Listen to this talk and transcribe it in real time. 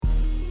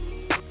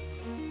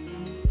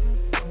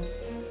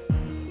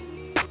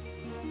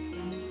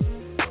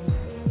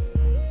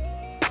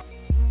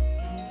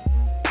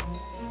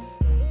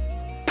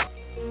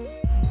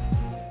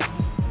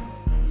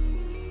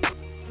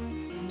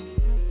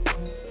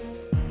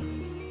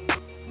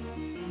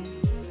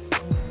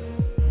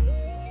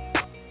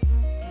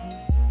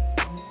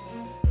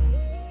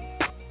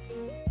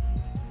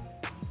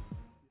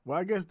Well,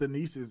 I guess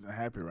Denise isn't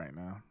happy right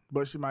now,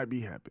 but she might be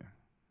happy.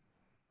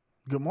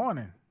 Good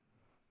morning.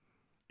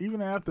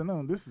 Even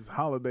afternoon. This is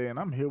Holiday, and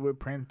I'm here with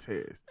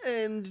Prentice.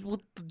 And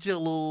with the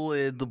jello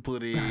and the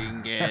pudding,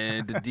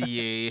 and the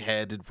DA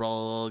had it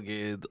wrong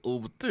and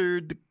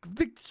overturned the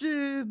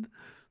conviction.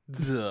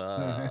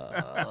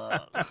 Duh.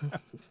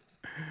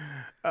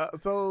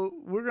 So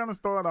we're going to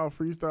start off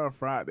Freestyle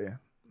Friday.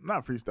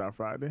 Not Freestyle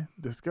Friday.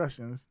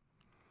 Discussions.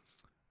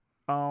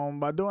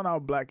 By doing our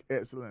Black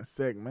Excellence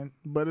segment,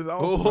 but it's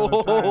also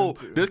gonna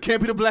time this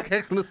can't be the Black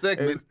Excellence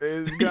segment.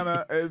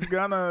 It's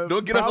gonna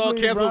Don't get us all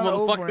canceled,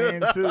 motherfucker.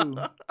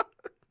 Into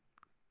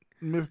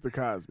Mr.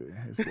 Cosby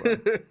as well.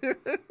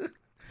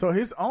 So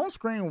his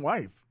on-screen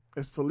wife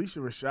is Felicia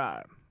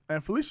Rashad,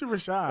 and Felicia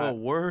Rashad. Oh,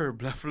 word,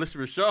 Black Felicia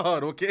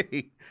Rashad.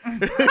 Okay.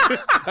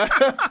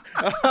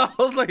 I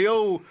was like,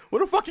 yo,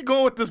 where the fuck you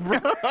going with this, bro?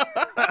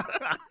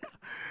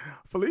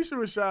 Felicia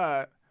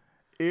Rashad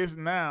is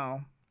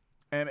now.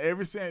 And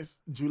ever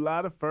since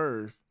July the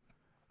 1st,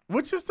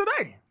 which is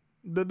today,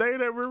 the day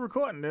that we're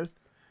recording this.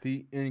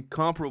 The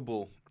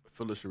incomparable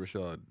Felicia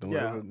Rashad. Don't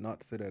ever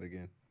not say that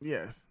again.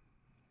 Yes.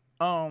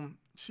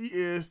 She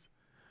is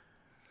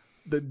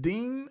the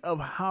Dean of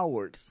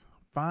Howard's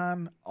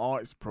Fine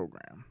Arts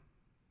Program.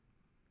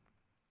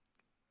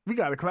 We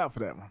got to clap for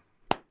that one.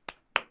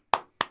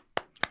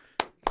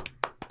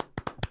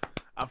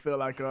 I feel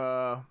like,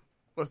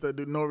 what's that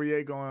dude,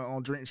 Noriega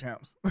on Drink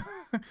Champs.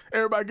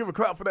 Everybody give a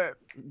clap for that.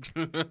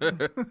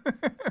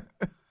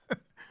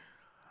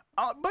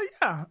 But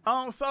yeah,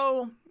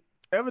 so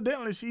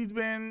evidently she's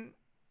been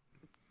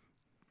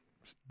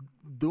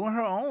doing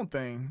her own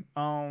thing,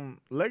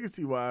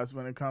 legacy-wise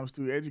when it comes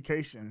to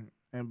education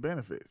and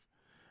benefits.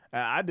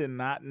 And I did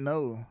not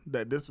know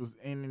that this was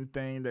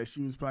anything that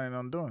she was planning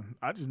on doing.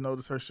 I just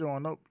noticed her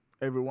showing up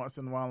every once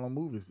in a while on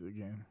movies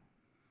again.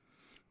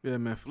 Yeah,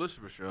 man,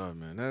 Felicia Rashad,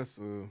 man,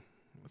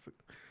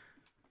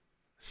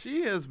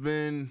 she has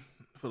been,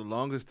 for the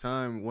longest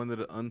time, one of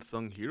the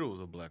unsung heroes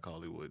of Black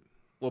Hollywood.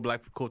 Well, Black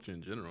culture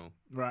in general.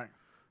 Right.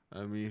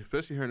 I mean,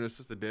 especially her and her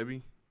sister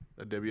Debbie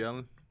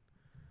Allen.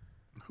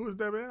 Who is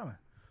Debbie Allen?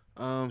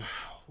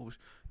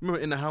 Remember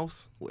In the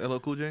House with LL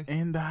Cool J?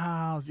 In the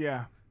House,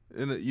 yeah.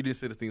 You didn't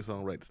say the theme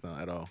song right this time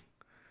at all.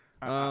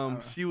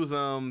 She was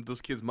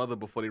those kids' mother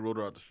before they wrote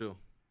her out the show.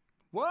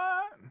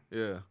 What?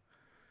 Yeah.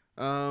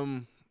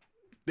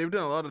 They've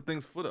done a lot of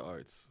things for the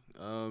arts.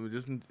 It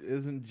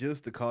isn't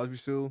just the Cosby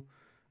Show.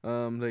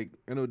 Like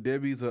I know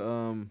Debbie's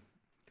one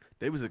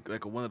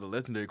of the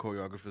legendary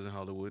choreographers in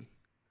Hollywood.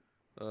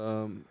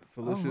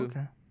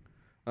 Felicia,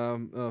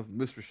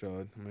 Miss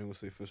Rashad. I mean, we'll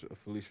say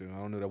Felicia. I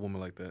don't know that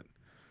woman like that.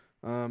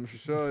 Miss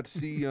Rashad,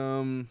 she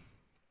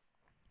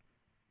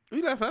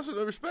we laugh. That's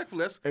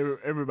respectful.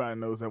 Everybody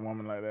knows that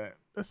woman like that.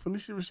 That's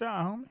Felicia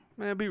Rashad, homie.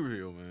 Man, be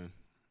real, man.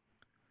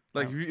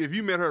 Like if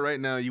you met her right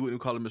now, you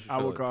wouldn't call her Miss Rashad.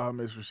 I would call her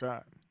Miss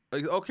Rashad.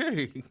 Like,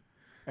 okay.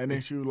 And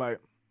then she was like,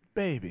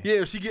 baby.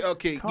 Yeah, if she get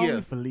okay, call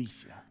me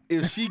Felicia.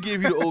 If she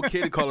give you the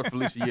okay to call her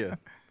Felicia,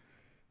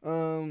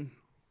 yeah.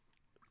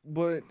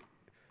 But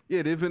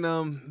yeah, they've been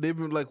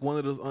like one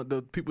of those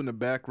the people in the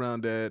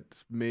background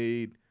that's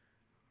made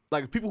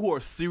like people who are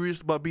serious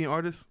about being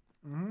artists.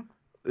 Mm-hmm.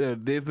 Yeah,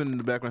 they've been in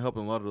the background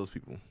helping a lot of those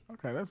people.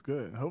 Okay, that's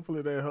good.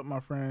 Hopefully they'll help my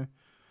friend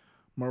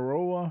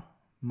Maroa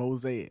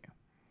Mosaic.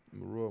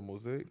 Maroa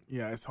Mosaic?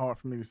 Yeah, it's hard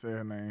for me to say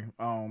her name.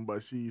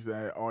 But she's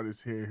an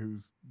artist here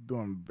who's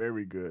doing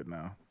very good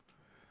now.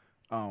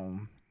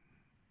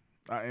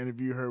 I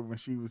interviewed her when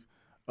she was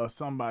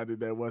somebody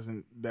that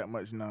wasn't that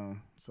much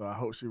known. So I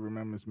hope she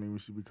remembers me when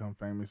she becomes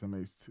famous and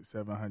makes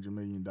 $700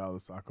 million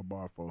so I could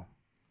borrow for.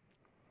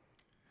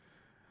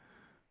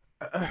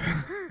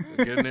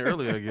 Getting there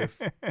early, I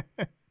guess.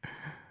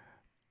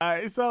 All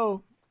right,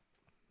 so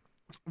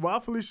while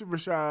Felicia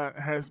Rashad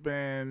has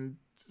been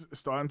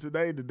starting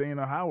today, the Dean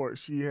of Howard,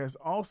 she has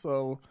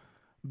also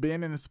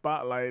been in the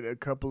spotlight a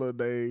couple of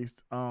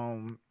days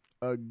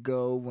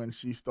ago when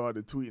she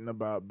started tweeting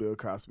about Bill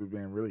Cosby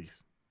being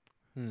released.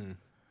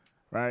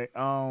 Right?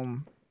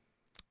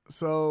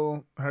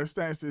 So her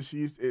stance is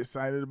she's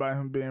excited about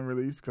him being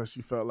released because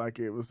she felt like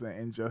it was an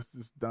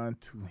injustice done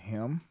to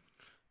him.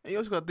 And you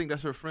also got to think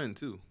that's her friend,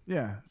 too.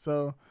 Yeah.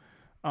 So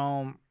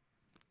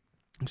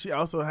she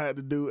also had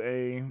to do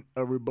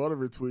a rebuttal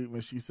retweet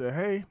when she said,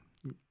 hey,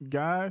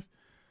 guys,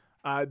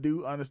 I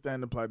do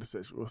understand the plight of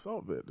sexual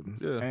assault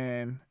victims. Yeah.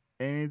 And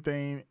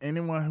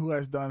anyone who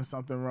has done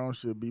something wrong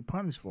should be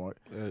punished for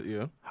it.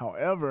 Yeah.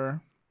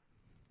 However,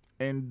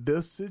 in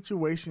this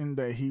situation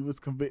that he was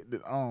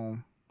convicted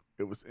on,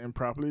 it was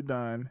improperly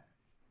done,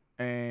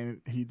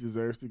 and he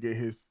deserves to get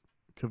his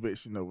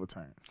conviction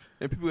overturned.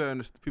 And people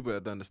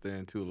have to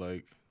understand too.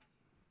 Like,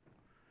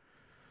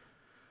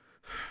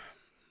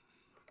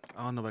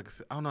 I don't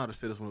know how to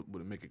say this one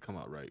would make it come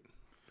out right.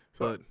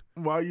 So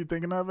while you're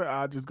thinking of it,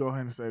 I'll just go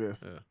ahead and say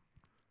this. Yeah.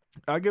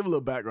 I'll give a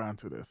little background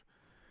to this.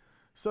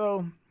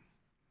 So,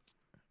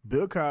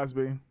 Bill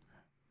Cosby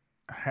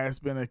has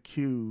been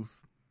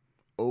accused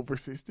over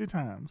 60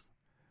 times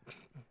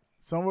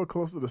somewhere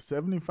closer to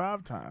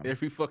 75 times.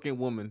 Every fucking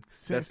woman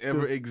Since that's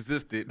ever the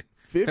existed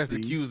 50s, has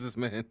accused this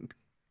man.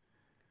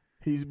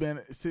 He's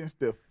been, since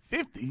the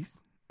 50s,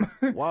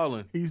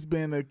 Wildin'. he's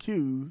been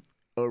accused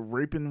of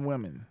raping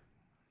women.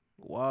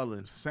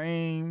 Wildin'.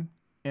 Same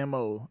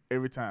MO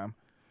every time.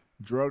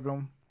 Drug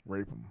them,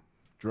 rape them.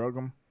 Drug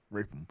them,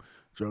 rape them.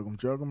 Drug them,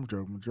 drug them,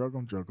 drug them, drug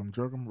them, drug them,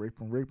 drug them, rape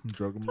them,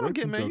 drug them, That's what I rape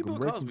get, them, man. You drug them,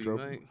 Bill rape them, Cosby, drug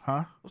like- them.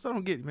 Huh? What's I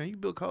don't get, man? You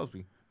Bill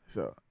Cosby.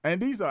 So, and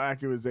these are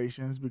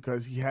accusations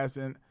because he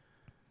hasn't,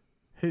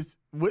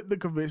 with the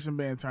conviction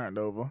being turned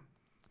over,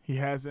 he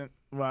hasn't,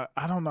 well,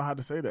 I don't know how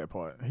to say that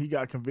part. He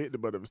got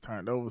convicted, but it was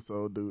turned over.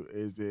 So,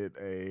 is it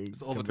a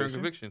It's an overturned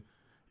conviction.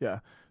 Yeah.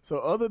 So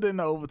other than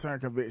the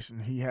overturned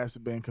conviction, he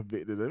hasn't been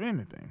convicted of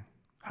anything.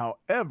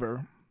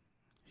 However,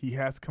 he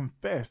has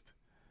confessed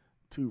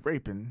to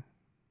raping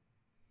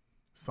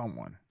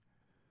someone.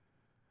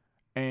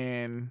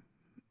 And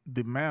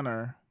the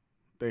manner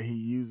that he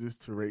uses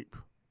to rape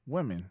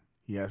women,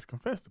 he has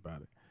confessed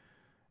about it.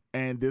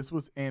 And this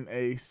was in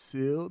a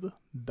sealed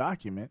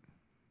document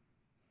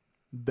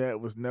that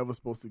was never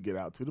supposed to get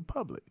out to the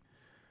public.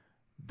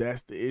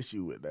 That's the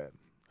issue with that.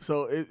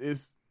 So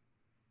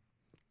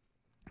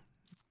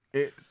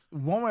it's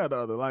one way or the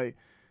other. Like,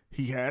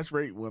 he has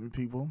raped women,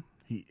 people.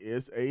 He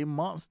is a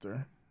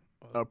monster,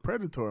 a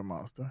predatory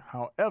monster.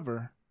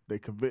 However, they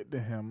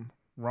convicted him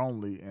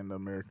wrongly in the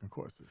American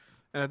court system.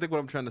 And I think what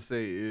I'm trying to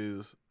say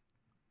is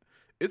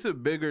it's a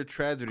bigger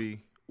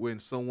tragedy when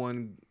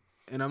someone,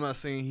 and I'm not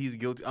saying he's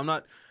guilty.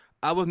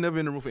 I was never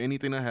in the room for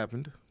anything that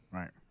happened.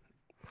 Right.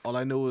 All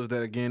I know is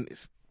that, again,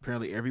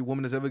 apparently every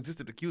woman that's ever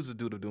existed accused this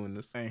dude of doing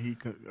this. And he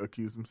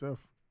accused himself.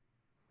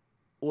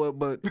 Well,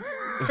 but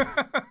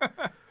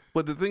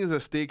but the thing is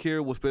at stake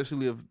here,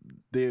 especially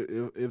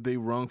if they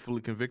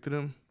wrongfully convicted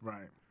him,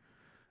 Right.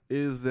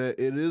 is that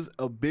it is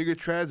a bigger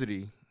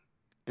tragedy,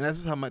 and that's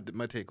just how my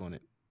take on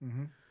it.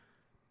 Mm-hmm.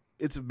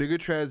 It's a bigger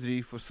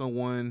tragedy for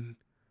someone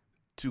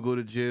to go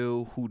to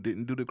jail who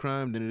didn't do the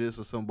crime than it is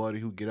for somebody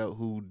who get out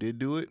who did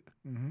do it.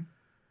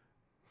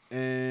 Mm-hmm.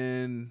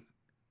 And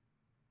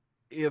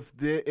if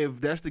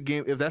that's the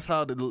game, if that's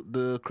how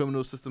the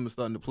criminal system is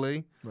starting to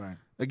play, Right.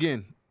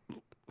 again,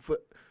 for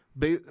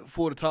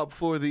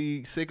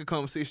the sake of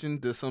conversation,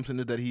 the assumption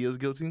is that he is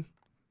guilty.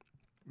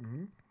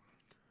 Mm-hmm.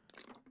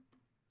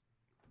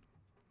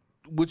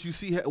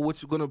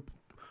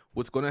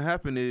 What's gonna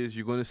happen is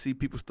you're gonna see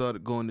people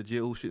start going to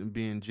jail who shouldn't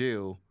be in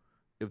jail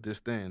if this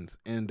stands,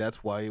 and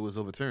that's why it was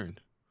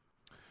overturned.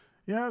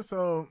 Yeah,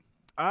 so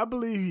I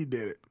believe he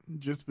did it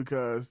just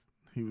because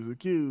he was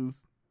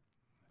accused.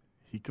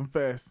 He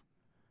confessed.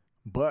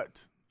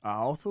 But I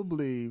also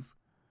believe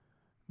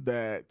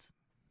that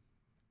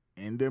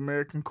in the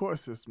American court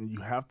system,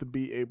 you have to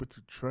be able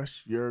to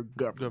trust your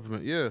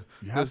government. Yeah.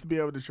 You have to be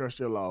able to trust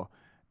your law.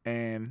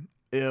 And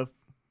if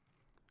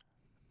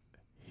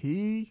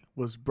he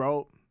was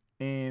brought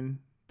in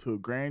to a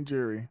grand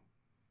jury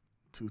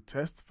to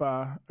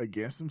testify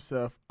against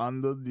himself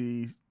under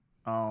the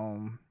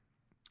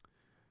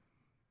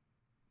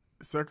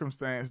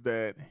circumstance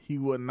that he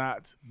would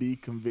not be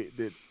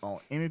convicted on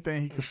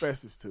anything he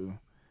confesses to,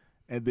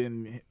 and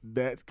then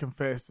that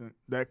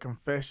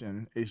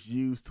confession is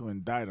used to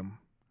indict him,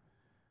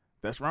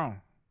 that's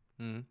wrong.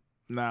 Mm-hmm.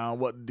 Now,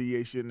 what the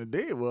DA shouldn't have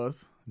did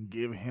was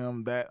give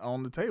him that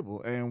on the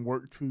table and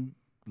work to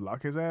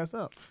lock his ass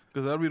up.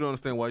 Because I really don't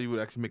understand why you would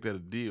actually make that a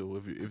deal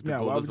if the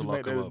goal why is would to you lock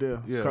make that him a up.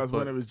 deal? Yeah, Because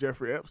when but- it was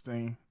Jeffrey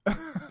Epstein,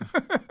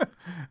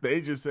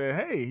 they just said,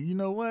 "Hey, you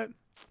know what?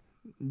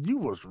 You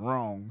was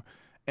wrong,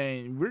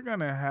 and we're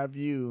gonna have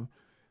you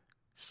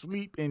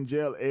sleep in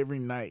jail every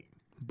night.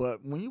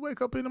 But when you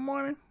wake up in the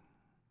morning,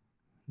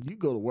 you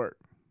go to work,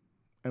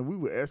 and we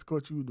will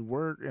escort you to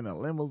work in a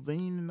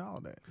limousine and all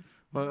that."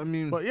 But I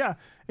mean, But yeah,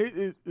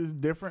 it's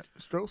different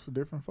strokes for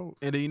different folks.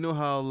 and then you know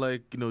how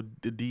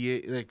the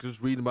DA,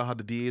 just reading about how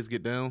the DAs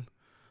get down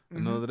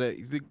and all of that.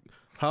 You think,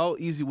 how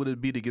easy would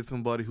it be to get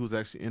somebody who's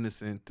actually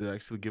innocent to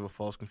actually give a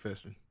false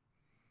confession?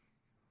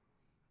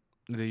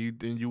 Then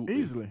you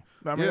Easily.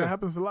 I mean, Yeah. it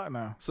happens a lot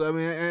now. So I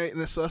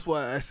mean, so that's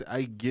why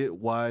I get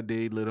why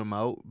they let him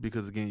out,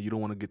 because again, you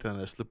don't want to get down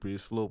that slippery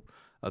slope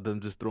of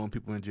them just throwing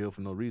people in jail for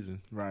no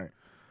reason. Right.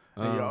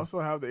 And you also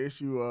have the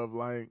issue of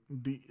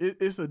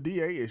it's a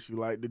DA issue,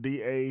 like the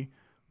DA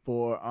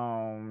for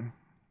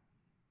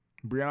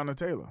Breonna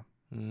Taylor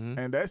Mm-hmm.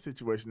 and that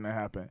situation that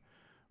happened,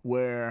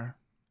 where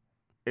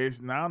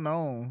it's now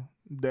known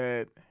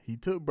that he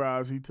took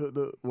bribes, he took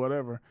the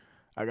whatever,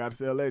 I gotta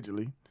say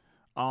allegedly,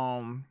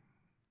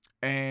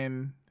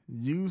 and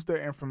used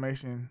that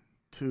information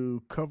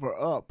to cover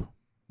up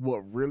what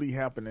really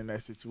happened in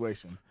that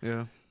situation.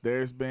 Yeah.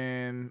 There's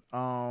been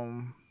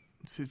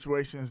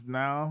situations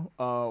now.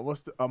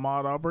 What's the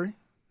Ahmaud Arbery?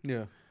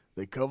 Yeah.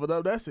 They covered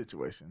up that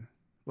situation.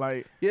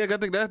 Like, Yeah, I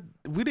think that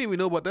we didn't even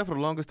know about that for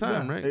the longest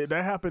time, yeah, right?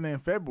 that happened in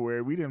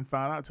February. We didn't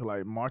find out till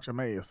like March or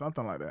May or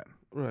something like that.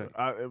 Right.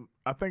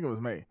 I think it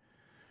was May.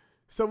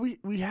 So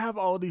we have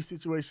all these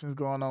situations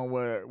going on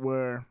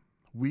where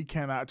we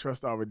cannot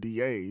trust our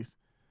DAs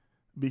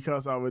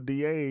because our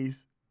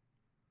DAs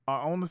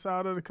are on the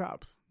side of the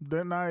cops.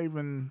 They're not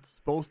even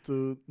supposed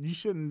to. You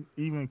shouldn't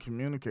even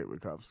communicate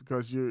with cops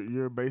because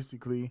you're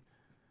basically.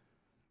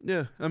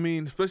 Yeah, I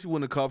mean, especially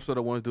when the cops are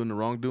the ones doing the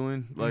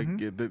wrongdoing, like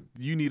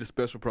you need a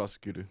special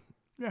prosecutor.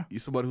 Yeah, you're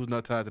somebody who's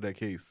not tied to that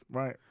case.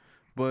 Right.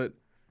 But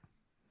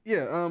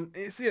yes.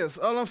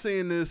 All I'm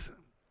saying is,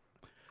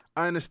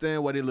 I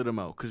understand why they let him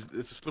out because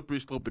it's a slippery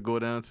slope to go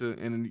down to,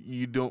 and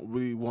you don't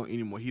really want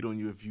any more heat on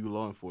you if you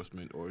law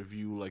enforcement or if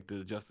you like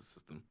the justice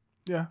system.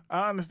 Yeah,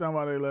 I understand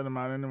why they let him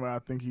out anyway. I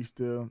think he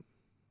still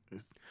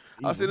is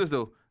evil. I'll say this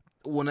though,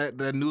 when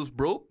that news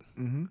broke,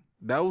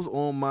 that was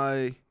on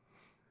my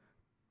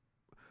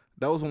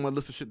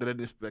list of shit that I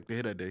didn't expect to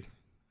hear that day.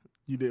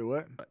 You did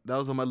what? That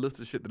was on my list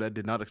of shit that I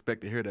did not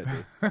expect to hear that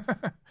day.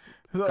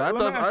 So, I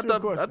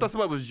thought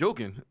somebody was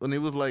joking when it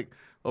was like,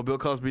 "Oh, Bill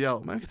Cosby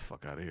out, man, get the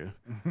fuck out of here."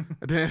 And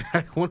then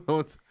I went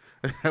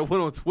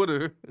on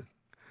Twitter.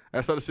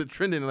 I saw the shit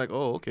trending, and like,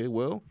 oh, okay,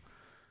 well.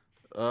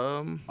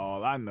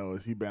 All I know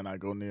is he better not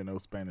go near no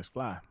Spanish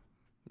Fly.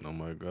 Oh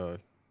my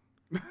God.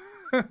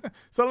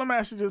 So let me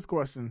ask you this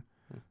question: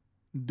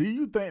 do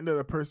you think that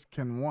a person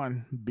can,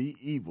 one, be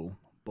evil,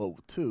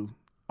 but two,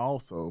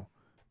 also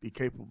be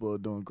capable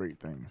of doing great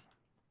things?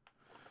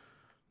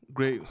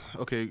 Great.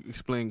 Okay,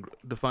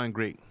 define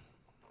great.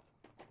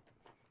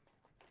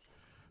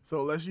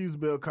 So let's use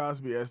Bill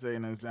Cosby as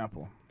an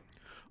example.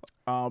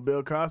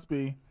 Bill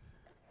Cosby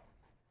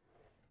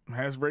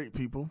has raped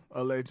people,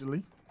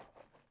 allegedly,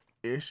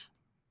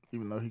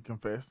 even though he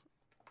confessed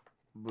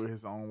with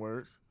his own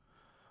words.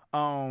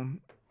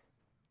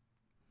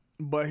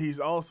 But he's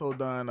also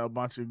done a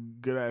bunch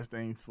of good-ass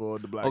things for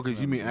the black community.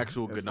 Okay, you mean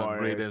actual good, not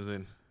great as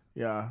in...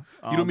 Yeah.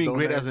 You don't mean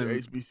great as in...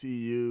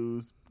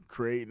 HBCUs,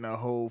 creating a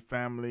whole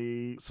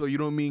family. So you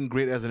don't mean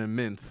great as in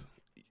immense.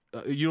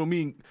 You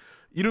mean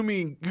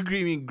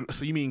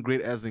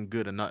great as in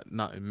good and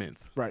not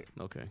immense. Right.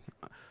 Okay.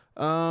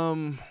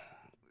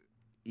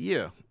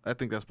 Yeah, I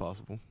think that's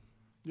possible.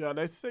 Yeah,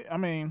 they say, I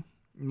mean,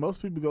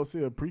 most people go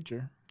see a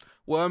preacher.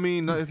 Well, I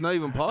mean, it's not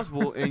even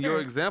possible. In your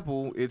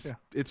example, it's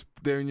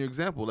there in your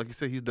example. Like you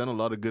said, he's done a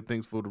lot of good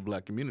things for the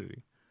black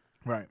community.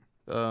 Right.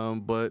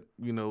 But,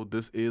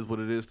 this is what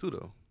it is too,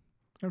 though.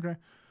 Okay.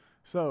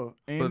 So,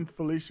 in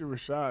Phylicia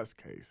Rashad's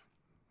case,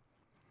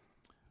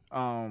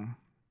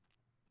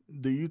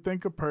 do you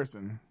think a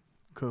person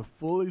could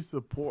fully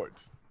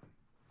support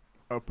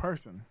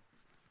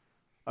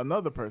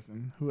another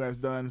person who has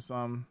done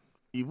some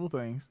evil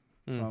things,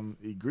 some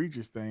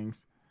egregious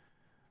things,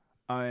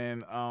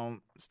 and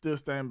still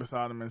stand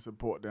beside them and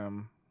support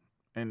them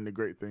in the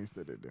great things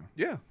that they do?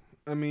 Yeah.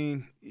 I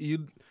mean,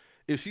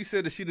 if she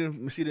said that she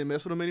didn't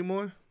mess with him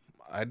anymore,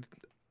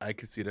 I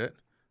could see that.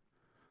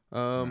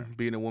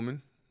 Being a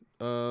woman,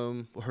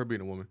 her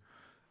being a woman.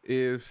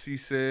 If she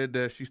said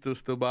that she still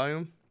by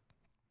him,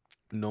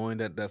 knowing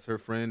that that's her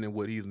friend and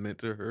what he's meant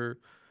to her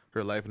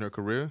life and her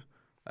career,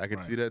 I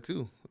could see that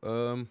too.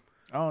 I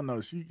don't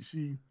know. She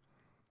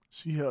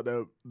held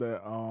that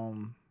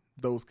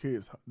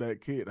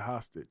kid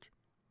hostage.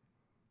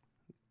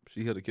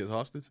 She held the kid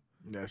hostage?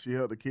 Yeah, she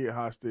held the kid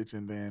hostage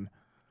and then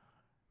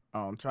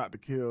tried to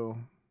kill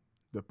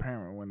the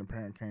parent when the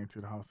parent came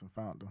to the house and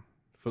found them.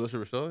 Phylicia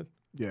Rashad?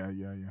 Yeah.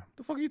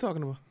 The fuck are you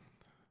talking about?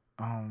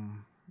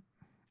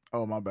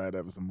 Oh, my bad.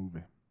 That was a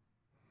movie.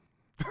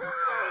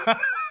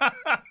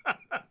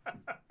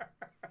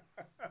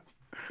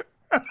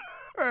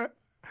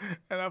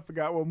 And I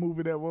forgot what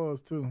movie that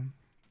was too.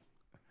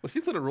 Well, she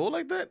played a role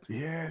like that?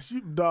 Yeah,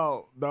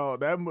 dog.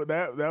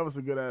 That was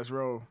a good ass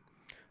role.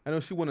 I know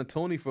she won a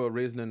Tony for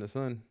Raisin in the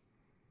Sun.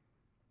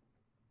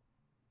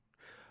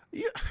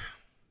 Yeah.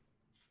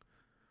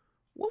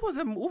 What was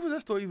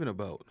that story even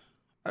about?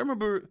 I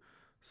remember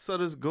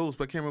Sutter's Ghost,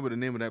 but I can't remember the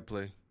name of that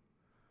play.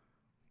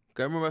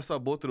 I remember I saw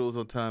both of those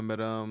on time at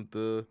not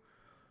the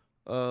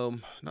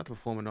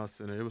Performing Arts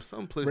Center. It was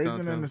some place downtown.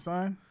 Raisin in the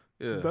Sun?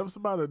 Yeah. That was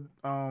about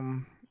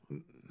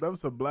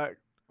a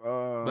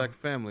black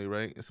family,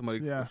 right? And somebody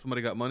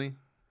got money.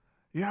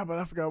 Yeah, but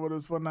I forgot what it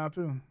was for now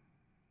too.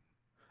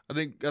 I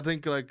think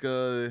like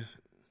I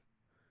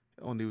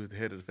don't know, he was the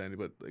head of the family,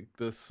 but like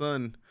the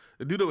son,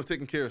 the dude that was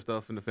taking care of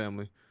stuff in the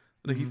family,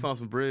 I think he found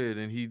some bread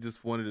and he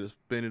just wanted to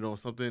spend it on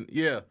something.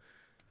 Yeah.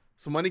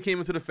 So money came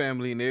into the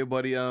family and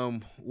everybody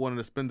wanted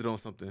to spend it on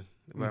something.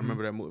 If I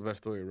remember that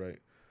story right.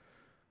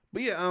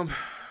 But yeah,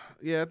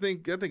 I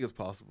think it's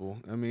possible.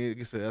 I mean,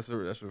 like I said, that's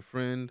her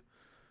friend,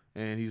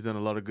 and he's done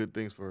a lot of good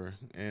things for her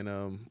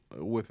and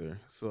with her.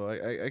 So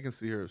I can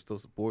see her still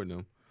supporting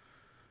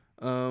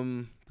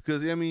him.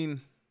 Because I mean,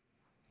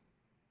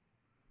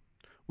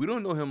 we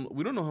don't know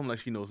him like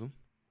she knows him.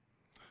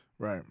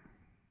 Right.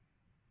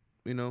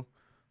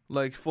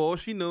 Like, for all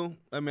she know,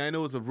 I mean, I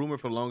know it's a rumor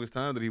for the longest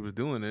time that he was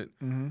doing it,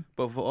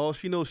 but for all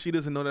she knows, she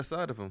doesn't know that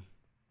side of him.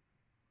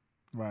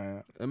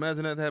 Right.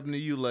 Imagine that happened to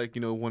you, like,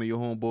 one of your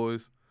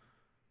homeboys,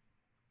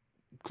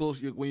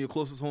 when your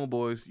closest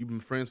homeboys, you've been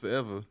friends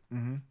forever,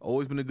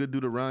 always been a good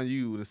dude around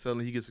you, and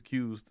suddenly he gets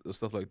accused of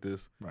stuff like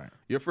this. Right.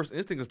 Your first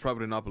instinct is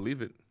probably to not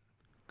believe it.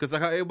 Because,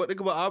 like, how everybody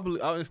think about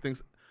our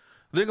instincts,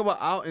 Think about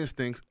our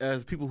instincts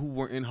as people who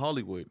weren't in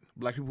Hollywood,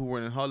 black people who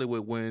weren't in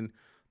Hollywood when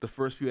the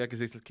first few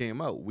accusations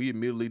came out. We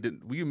immediately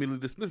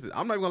dismissed it.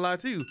 I'm not gonna lie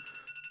to you.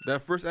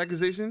 That first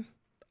accusation,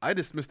 I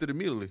dismissed it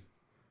immediately.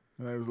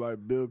 And it was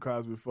like Bill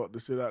Cosby fucked the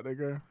shit out that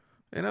girl.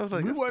 And I was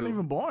like, we wasn't Bill.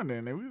 even born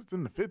then. We was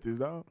in the 50s,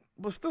 dog.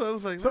 But still, it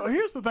was like. So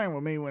here's the thing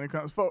with me when it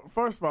comes.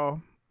 First of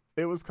all,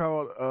 it was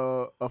called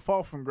A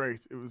Fall from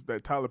Grace. It was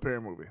that Tyler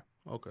Perry movie.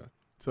 Okay.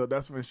 So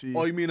that's when she.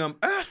 Oh, you mean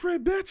Ashtray,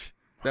 bitch?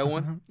 That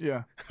one?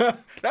 Yeah.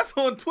 That's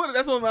on Twitter.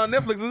 That's on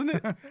Netflix, isn't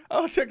it?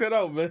 I'll check that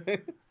out, man.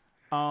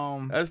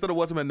 I just started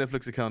watching my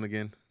Netflix account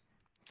again.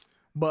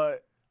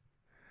 But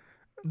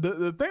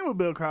the thing with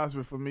Bill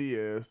Cosby for me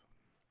is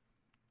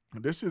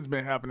this shit's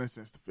been happening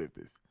since the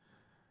 50s.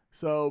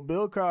 So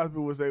Bill Cosby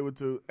was able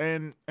to,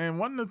 and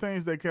one of the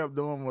things they kept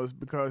doing was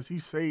because he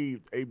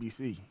saved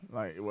ABC.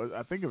 Like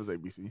I think it was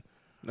ABC.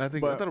 I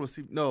thought it was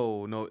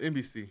no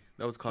NBC.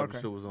 That was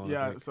Cosby show was on.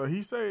 Yeah, so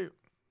he saved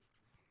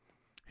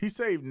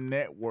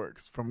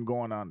networks from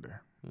going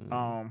under.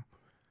 Kind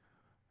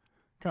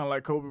of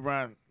like Kobe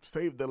Bryant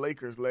saved the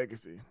Lakers'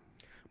 legacy.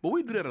 But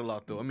we do that a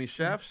lot, though. I mean,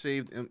 Shaft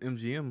saved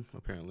MGM,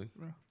 apparently.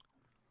 Yeah.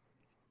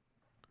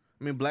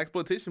 I mean,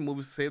 blaxploitation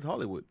movies saved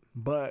Hollywood.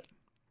 But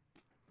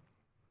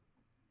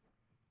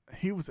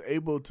he was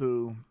able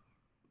to,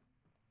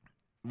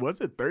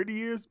 was it 30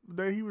 years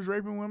that he was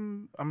raping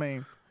women? I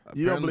mean,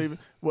 apparently. You don't believe it?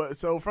 Well,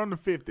 so from the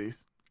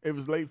 50s, it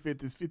was late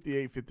 50s,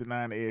 58,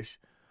 59-ish.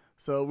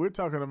 So we're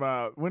talking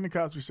about when the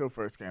Cosby Show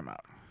first came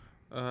out.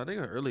 I think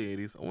in the early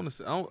 80s. I want to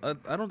say,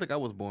 I don't think I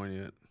was born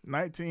yet.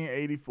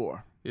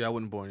 1984. Yeah, I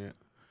wasn't born yet.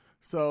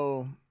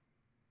 So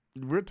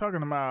we're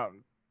talking about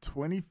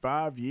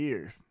 25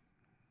 years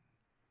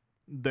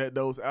that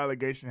those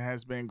allegations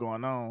has been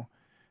going on,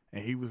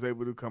 and he was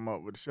able to come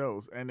up with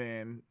shows. And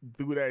then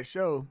through that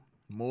show,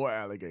 more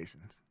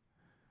allegations.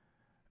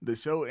 The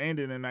show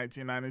ended in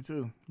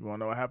 1992. You want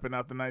to know what happened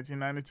after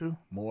 1992?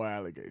 More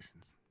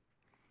allegations.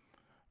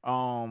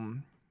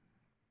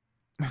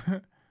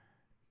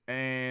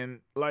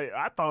 And like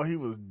I thought he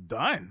was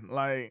done.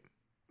 Like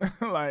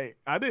like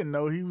I didn't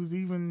know he was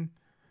even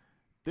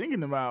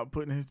thinking about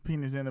putting his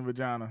penis in a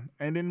vagina.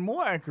 And then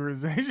more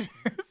accusations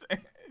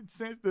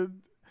since the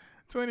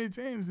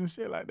 2010s and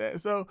shit like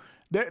that. So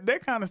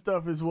that kind of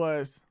stuff is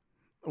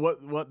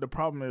what the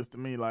problem is to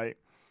me. Like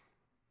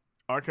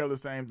R. Kelly,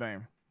 same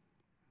thing.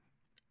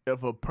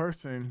 If a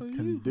person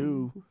can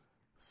do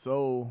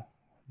so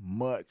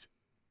much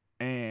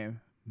and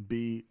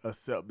be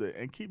accepted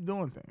and keep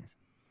doing things.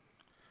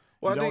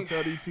 Well, don't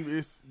tell these people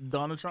it's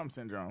Donald Trump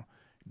syndrome.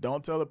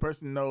 Don't tell a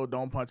person no,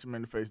 don't punch them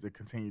in the face. They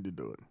continue to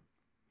do it.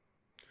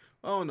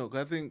 Oh no,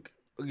 I think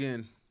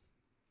again.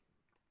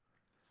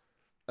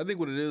 I think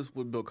what it is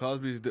with Bill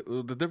Cosby is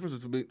the difference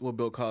between what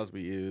Bill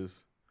Cosby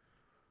is.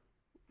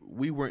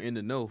 We weren't in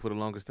the know for the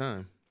longest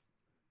time,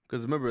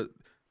 because remember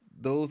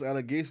those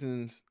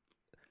allegations.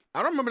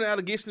 I don't remember the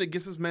allegation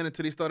against this man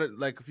until they started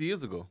like a few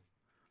years ago.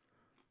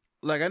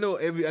 Like I know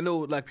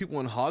like people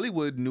in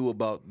Hollywood knew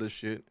about this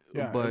shit.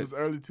 Yeah, but it was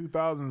early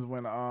 2000s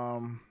when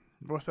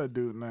what's that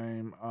dude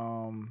name?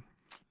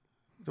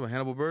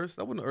 Hannibal Buress?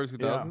 That wasn't the early 2000s.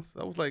 Yeah.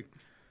 That was like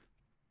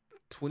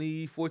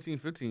 2014,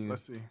 15.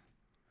 Let's see.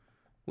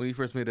 When he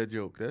first made that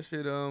joke. That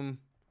shit and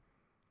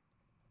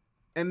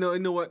no, you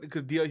know what?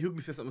 Because D.L.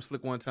 Hughley said something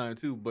slick one time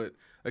too, but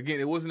again,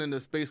 it wasn't in the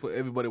space where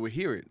everybody would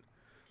hear it.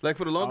 Like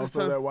for the longest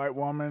time, that white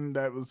woman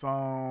that was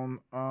on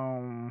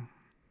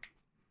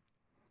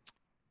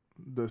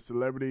the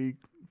celebrity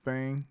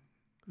thing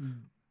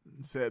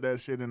said that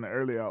shit in the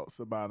early outs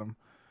about him,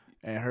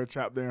 and her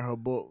chapter in her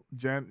book,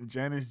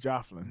 Janice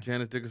Joplin,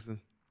 Janice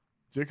Dickinson,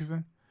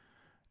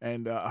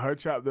 and her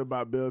chapter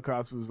about Bill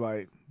Cosby was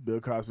like Bill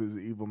Cosby is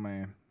an evil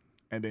man,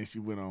 and then she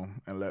went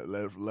on and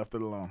left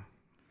it alone.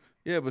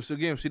 Yeah, but so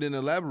again, she didn't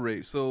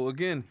elaborate. So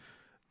again.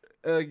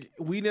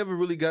 We never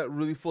really got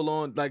really full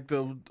on, like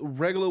the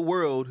regular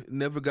world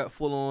never got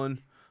full on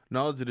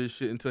knowledge of this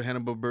shit until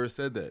Hannibal Buress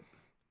said that.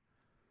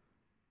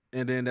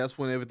 And then that's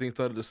when everything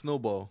started to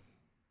snowball.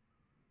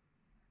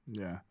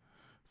 Yeah.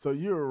 So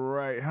you're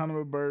right.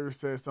 Hannibal Buress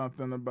said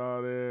something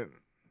about it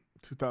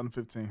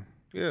 2015.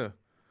 Yeah.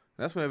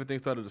 That's when everything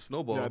started to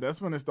snowball. Yeah, that's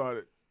when it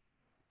started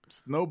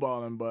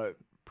snowballing. But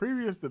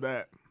previous to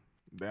that,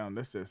 damn,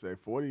 let's just say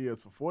 40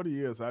 years. For 40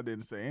 years, I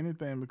didn't say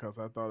anything because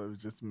I thought it was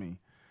just me.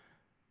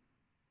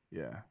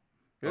 Yeah.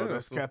 Oh,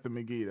 that's Captain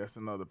McGee. That's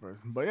another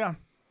person. But yeah,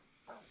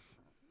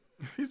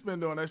 he's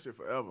been doing that shit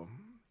forever.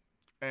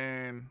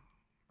 And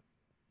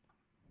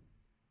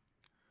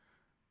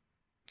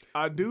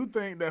I do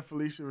think that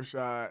Phylicia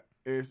Rashad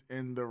is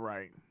in the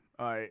right.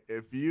 Like,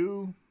 if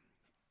you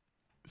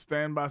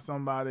stand by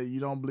somebody, you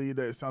don't believe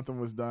that something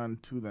was done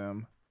to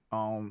them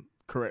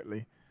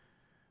correctly,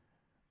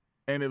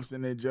 and if it's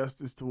an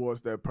injustice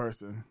towards that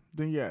person,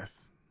 then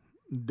yes,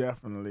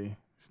 definitely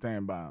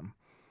stand by them.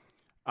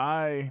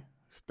 I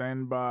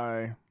stand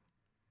by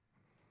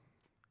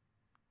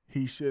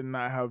he should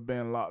not have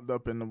been locked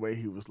up in the way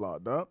he was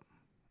locked up,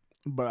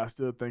 but I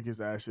still think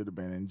his ass should have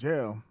been in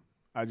jail.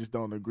 I just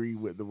don't agree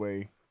with the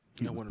way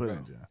he was put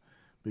in jail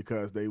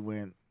because they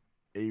went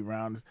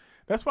rounds.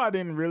 That's why I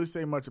didn't really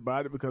say much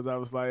about it, because I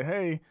was like,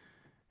 hey,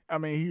 I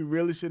mean, he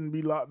really shouldn't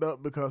be locked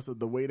up because of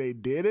the way they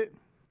did it.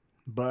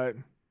 But,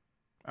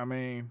 I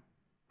mean,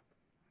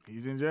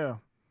 he's in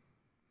jail.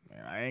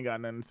 And I ain't got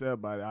nothing to say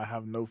about it. I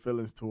have no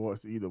feelings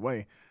towards either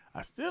way.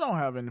 I still don't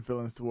have any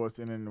feelings towards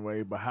it in any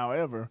way. But,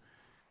 however,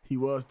 he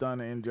was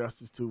done an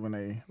injustice to when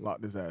they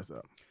locked his ass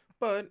up.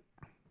 But,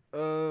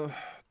 supposed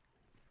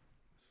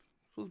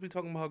to be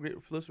talking about how great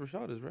Phylicia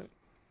Rashad is, right?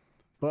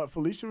 But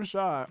Phylicia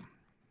Rashad,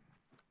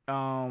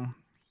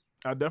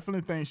 I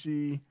definitely think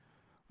she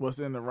was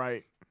in the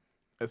right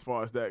as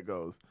far as that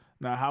goes.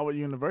 Now, Howard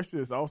University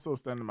is also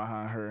standing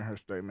behind her in her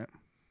statement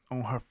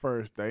on her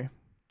first day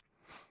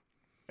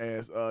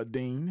as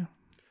dean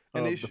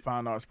of the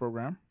Fine Arts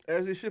program.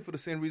 As they should, for the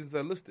same reasons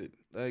I listed.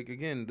 Like,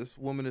 again, this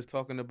woman is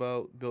talking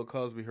about Bill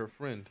Cosby, her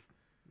friend.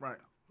 Right.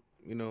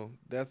 You know,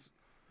 that's...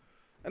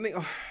 I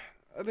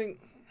think...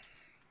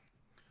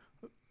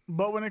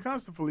 But when it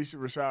comes to Phylicia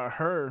Rashad,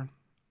 her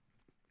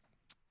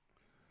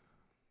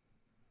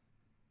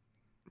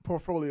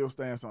portfolio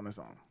stands on its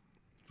own.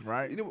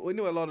 Right? You know what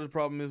a lot of the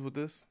problem is with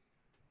this?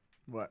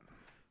 What?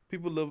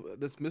 People love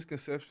this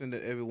misconception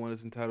that everyone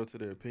is entitled to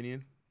their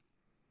opinion.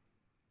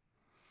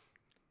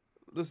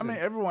 Listen, I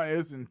mean, everyone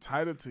is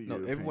entitled to your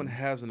opinion. Everyone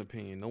has an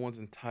opinion. No one's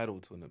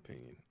entitled to an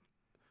opinion.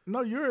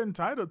 No, you're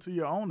entitled to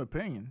your own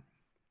opinion.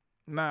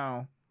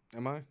 Now...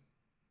 Am I?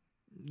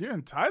 You're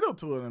entitled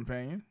to an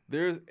opinion.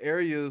 There's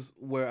areas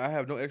where I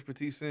have no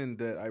expertise in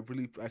that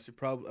I should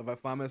probably, if I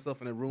find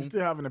myself in a room... You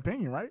still have an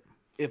opinion, right?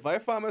 If I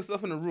find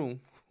myself in a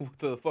room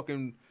with a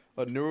fucking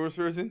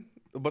neurosurgeon,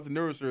 a bunch of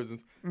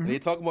neurosurgeons, and they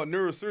talk about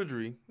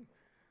neurosurgery,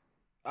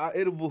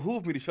 it'll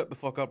behoove me to shut the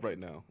fuck up right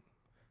now.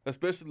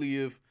 Especially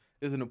if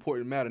it's an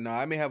important matter. Now,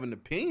 I may have an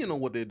opinion on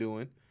what they're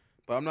doing,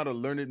 but I'm not a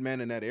learned man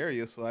in that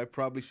area, so I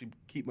probably should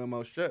keep my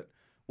mouth shut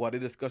while they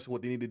discuss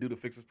what they need to do to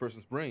fix this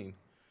person's brain.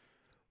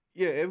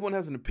 Yeah, everyone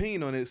has an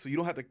opinion on it, so you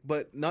don't have to,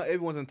 but not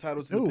everyone's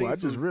entitled to the opinion. I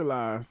just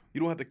realized. You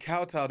don't have to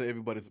kowtow to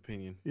everybody's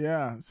opinion.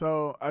 Yeah,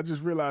 so I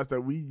just realized that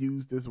we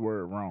use this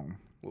word wrong.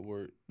 What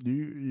word?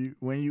 You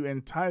when you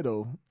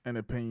entitle an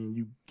opinion,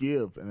 you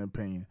give an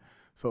opinion.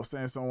 So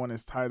saying someone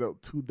is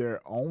entitled to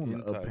their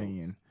own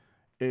opinion,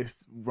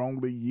 it's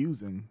wrongly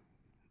using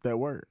that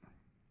word.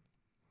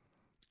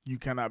 You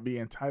cannot be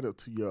entitled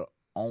to your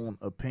own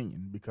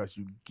opinion because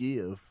you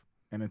give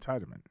an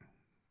entitlement.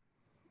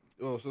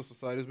 Oh, so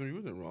society's been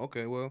using it wrong.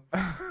 Okay, well,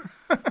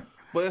 but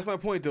that's my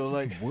point though.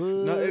 Like,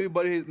 not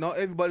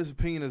everybody's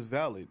opinion is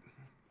valid.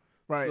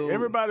 Right. So,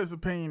 everybody's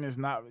opinion is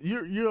not.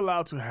 You're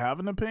allowed to have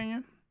an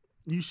opinion.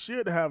 You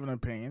should have an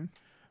opinion,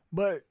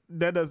 but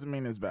that doesn't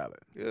mean it's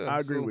valid. Yeah, I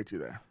agree with you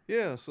there.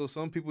 Yeah. So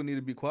some people need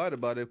to be quiet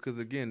about it because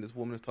again, this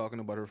woman is talking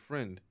about her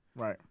friend.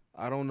 Right.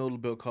 I don't know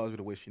Bill Cosby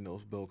the way she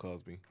knows Bill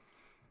Cosby.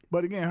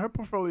 But again, her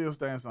portfolio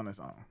stands on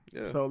its own.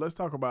 Yeah. So let's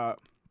talk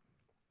about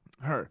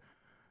her.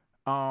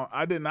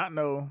 I did not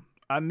know.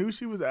 I knew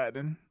she was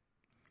acting.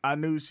 I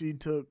knew she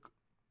took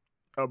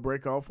a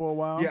break off for a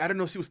while. Yeah, I didn't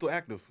know she was still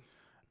active.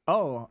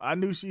 Oh, I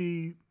knew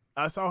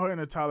I saw her in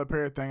the Tyler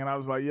Perry thing, and I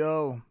was like,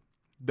 yo,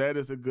 that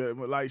is a good,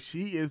 like,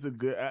 she is a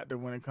good actor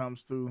when it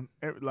comes to,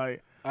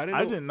 like,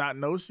 I did not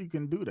know she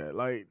can do that.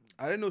 Like,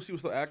 I didn't know she was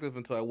still active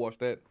until I watched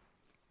that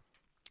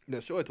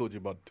show I told you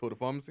about, Tour de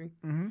Pharmacy.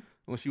 Mm-hmm.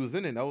 When she was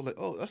in it, I was like,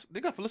 oh, they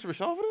got Phylicia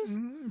Rashad for this?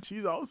 Mm-hmm.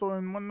 She's also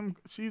in one of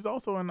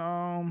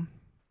them,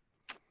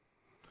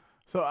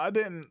 so I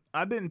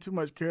didn't too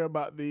much care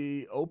about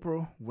the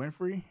Oprah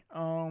Winfrey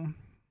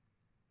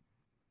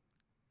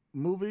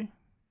movie.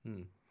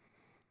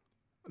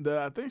 That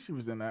I think she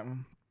was in that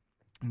one.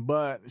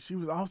 But she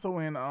was also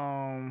in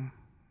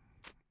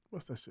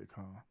what's that shit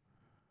called?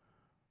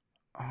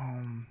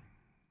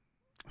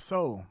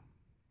 Soul.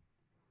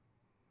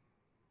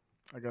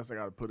 I guess I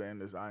gotta put it in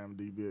this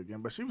IMDb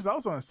again. But she was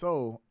also in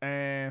Soul,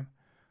 and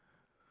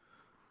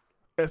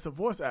as a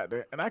voice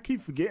actor, and I keep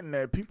forgetting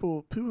that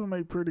people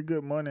make pretty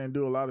good money and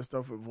do a lot of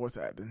stuff with voice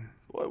acting.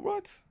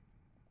 What?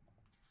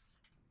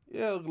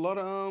 Yeah, a lot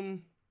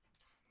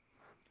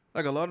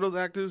of those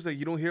actors that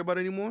you don't hear about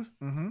anymore.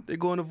 Mm-hmm. They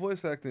go into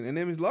voice acting, and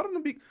then a lot of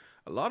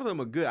them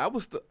are good.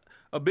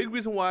 A big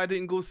reason why I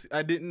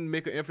didn't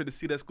make an effort to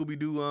see that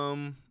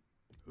Scooby-Doo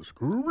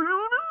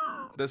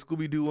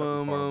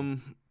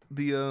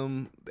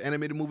the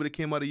animated movie that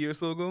came out a year or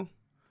so ago.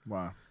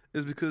 Wow.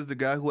 Is because the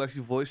guy who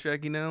actually voiced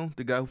Shaggy now,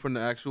 the guy who from the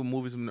actual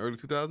movies in the early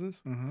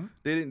 2000s, mm-hmm.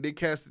 they didn't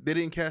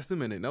cast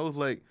him in it. And I was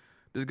like,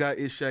 this guy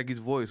is Shaggy's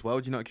voice. Why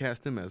would you not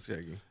cast him as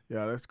Shaggy?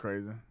 Yeah, that's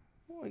crazy.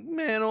 Like,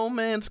 man, oh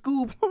man,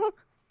 Scoob,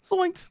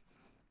 zoinks.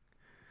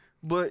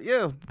 But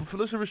yeah,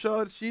 Phylicia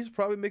Rashad, she's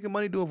probably making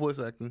money doing voice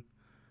acting.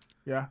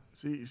 Yeah,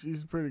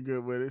 she's pretty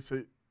good with it.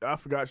 So I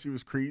forgot she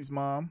was Creed's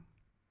mom.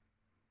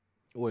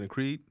 What, in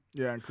Creed?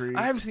 Yeah, in Creed.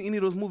 I haven't seen any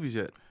of those movies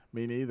yet.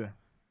 Me neither.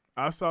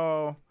 I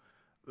saw.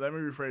 Let me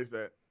rephrase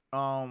that.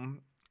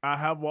 I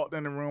have walked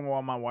in the room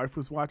while my wife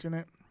was watching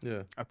it.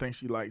 Yeah. I think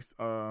she likes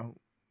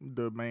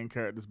the main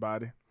character's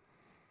body.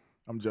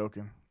 I'm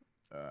joking.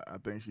 I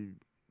think she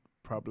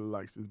probably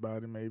likes his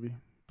body, maybe.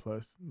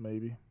 Plus,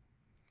 maybe.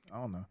 I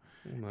don't know.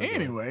 Oh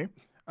anyway,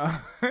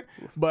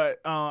 But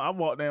I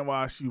walked in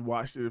while she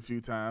watched it a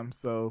few times.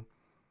 So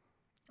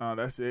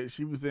that's it.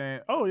 She was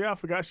in. Oh yeah, I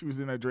forgot she was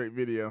in that Drake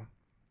video.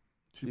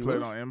 She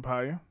played on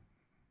Empire.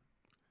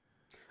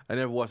 I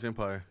never watched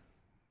Empire.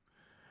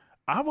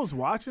 I was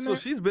watching it. So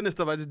she's been in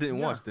stuff I just didn't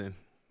watch then.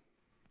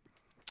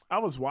 I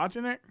was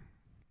watching it,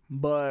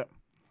 but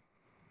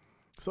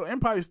so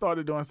Empire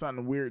started doing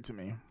something weird to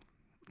me.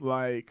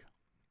 Like,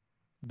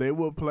 they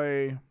will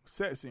play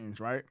set scenes,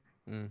 right?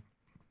 Mm.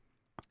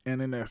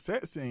 And in their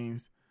set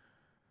scenes,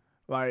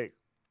 like,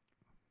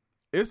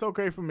 it's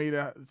okay for me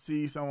to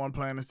see someone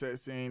playing a set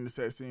scene. The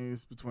set scene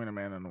is between a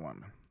man and a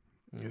woman.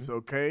 Mm-hmm. It's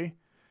okay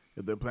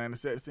if they're playing a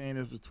set scene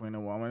is between a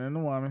woman and a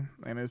woman.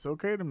 And it's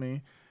okay to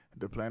me if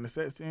they're playing a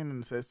set scene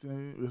and the set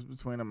scene is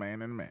between a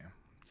man and a man.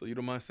 So you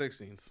don't mind sex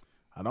scenes?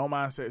 I don't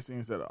mind sex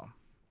scenes at all.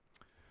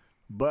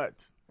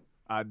 But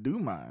I do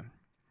mind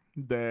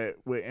that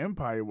with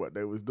Empire, what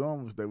they was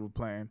doing was they were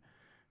playing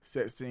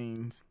set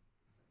scenes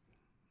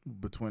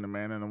between a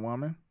man and a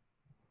woman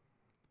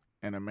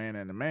and a man,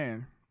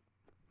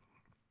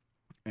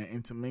 and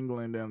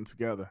intermingling them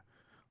together.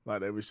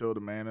 Like, they would show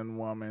the man and the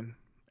woman,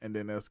 and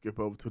then they'll skip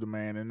over to the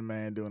man and the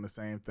man doing the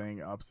same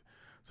thing opposite.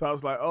 So I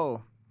was like,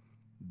 oh,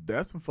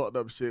 that's some fucked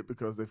up shit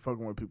because they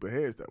fucking with people's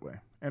heads that way.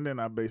 And then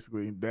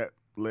that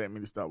led me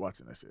to stop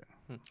watching that shit.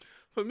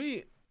 For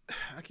me,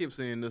 I keep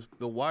saying this,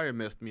 The Wire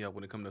messed me up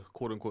when it comes to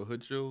quote-unquote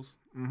hood shows.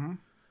 Mm-hmm.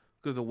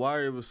 Because The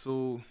Wire was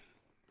so...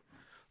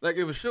 Like,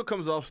 if a show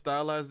comes off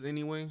stylized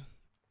anyway,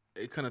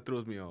 it kind of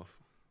throws me off.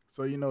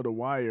 So, The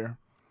Wire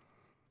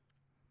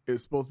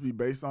is supposed to be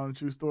based on a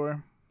true story?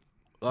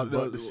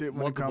 But the shit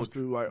when it comes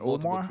to, like,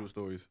 Omar... true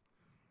stories.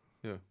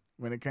 Yeah.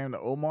 When it came to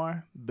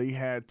Omar, they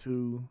had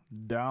to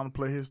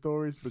downplay his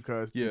stories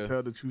because to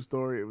tell the true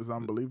story, it was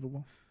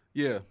unbelievable.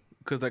 Yeah,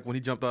 because, like, when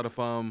he jumped out of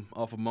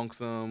off of Monk's...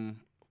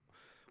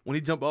 When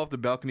he jumped off the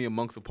balcony of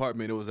Monk's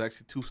apartment, it was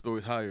actually 2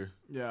 stories higher.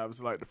 Yeah, it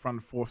was like the front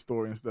and 4th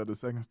story instead of the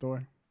 2nd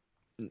story.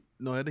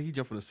 No, I think he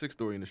jumped from the 6th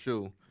story in the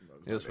show.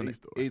 It was from the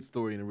 8th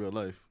story in the real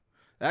life.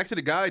 Actually,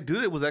 the guy who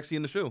did it was actually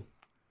in the show.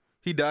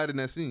 He died in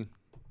that scene.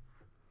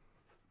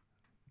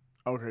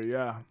 Okay,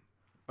 yeah.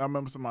 I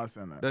remember somebody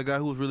saying that. That guy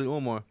who was really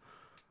Omar.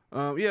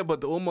 Yeah,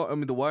 but The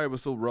Wire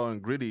was so raw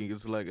and gritty.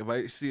 It's like, if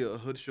I see a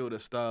hood show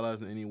that's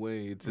stylized in any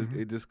way,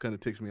 it just kind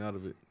of takes me out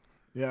of it.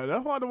 Yeah,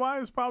 that's why The Wire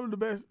is probably the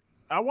best.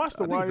 I watched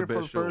The Wire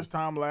for the first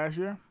time last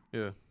year.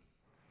 Yeah.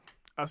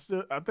 I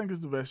think it's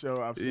the best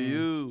show I've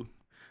seen.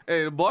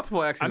 Hey, the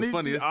Baltimore accent is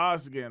funny. I need to see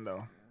Oz again,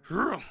 though.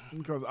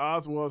 Because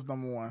Oz was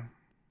number 1.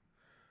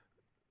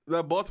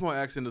 That Baltimore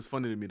accent is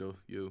funny to me, though.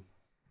 Yo.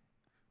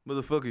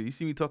 Motherfucker, you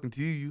see me talking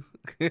to you.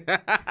 She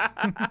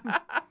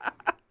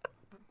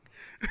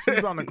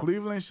was on the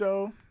Cleveland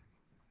show.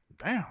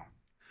 Damn.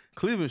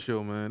 Cleveland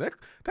show, man.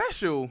 That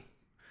show.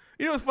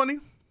 You know what's funny?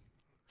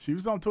 She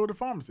was on Tour de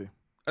Pharmacy.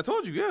 I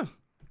told you, yeah.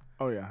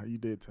 Oh, yeah. You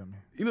did tell me.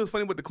 You know what's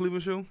funny about the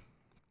Cleveland show?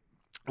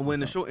 When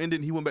the show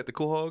ended, he went back to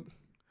Quahog.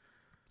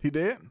 He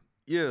did?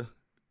 Yeah.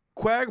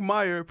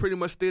 Quagmire pretty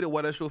much stated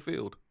why that show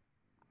failed.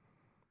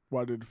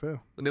 Why did it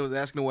fail? And they was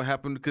asking him what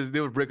happened, because they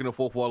was breaking the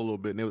fourth wall a little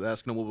bit, and they was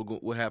asking him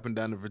what happened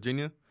down in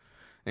Virginia.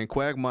 And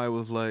Quagmire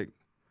was like,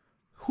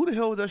 who the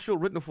hell was that show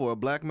written for? A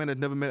black man that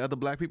never met other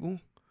black people?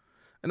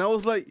 And I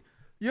was like,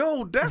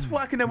 yo, that's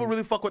why I can never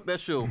really fuck with that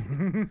show.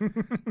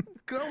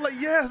 Because I'm like,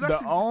 yes.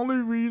 The only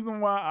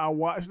reason why I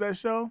watched that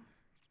show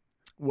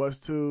was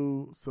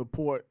to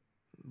support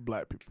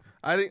black people.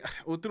 I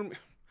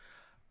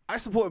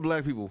support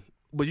black people,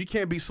 but you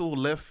can't be so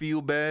left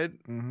field bad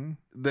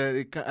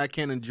that I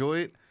can't enjoy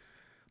it.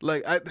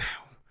 Like, I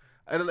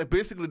like,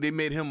 basically they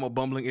made him a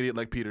bumbling idiot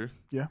like Peter.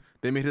 Yeah.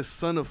 They made his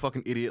son a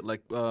fucking idiot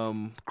like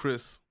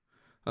Chris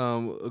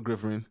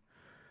Griffin,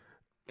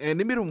 and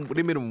they made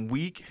him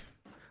weak.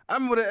 I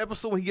remember that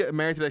episode when he got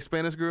married to that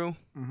Spanish girl.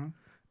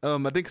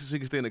 I think so she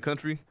could stay in the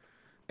country,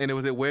 and it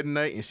was their wedding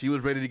night, and she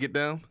was ready to get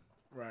down.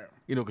 Right.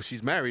 Because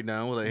she's married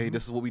now. Like, hey,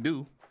 this is what we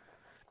do.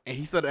 And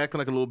he started acting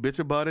like a little bitch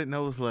about it, and I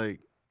was like,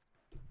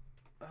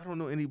 I don't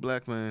know any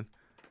black man.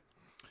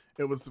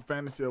 It was the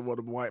fantasy of what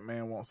a white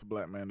man wants a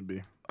black man to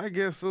be. I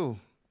guess so.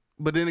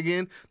 But then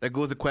again, that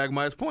goes to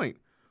Quagmire's point.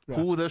 Yeah.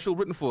 Who was that show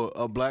written for?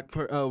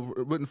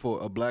 Written for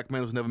a black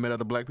man who's never met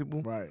other black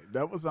people? Right.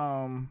 That was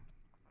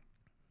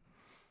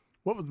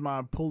what was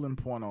my pulling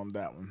point on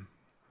that one?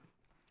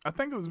 I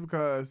think it was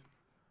because,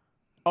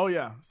 oh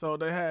yeah, so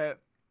they had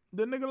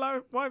the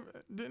nigga wife.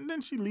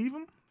 Didn't she leave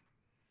him?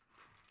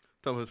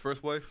 Talking about his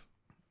first wife?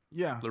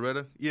 Yeah.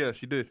 Loretta? Yeah,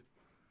 she did.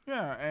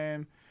 Yeah,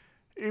 and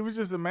it was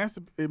just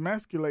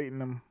emasculating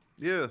him.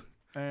 Yeah.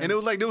 And it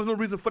was like, there was no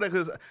reason for that,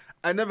 because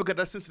I never got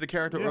that sense of the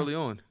character early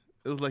on.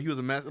 It was like he was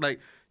like,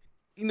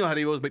 you know how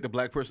they always make the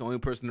black person the only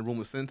person in the room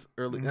with sense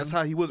early? That's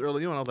how he was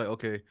early on. I was like,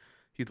 okay,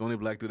 he's the only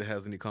black dude that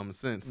has any common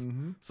sense.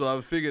 So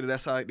I figured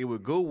that's how they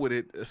would go with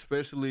it,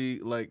 especially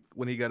like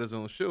when he got his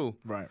own show.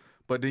 Right.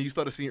 But then you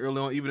started seeing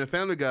early on, even in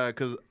Family Guy,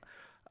 because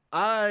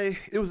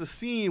it was a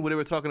scene where they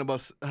were talking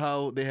about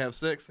how they have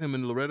sex, him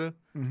and Loretta.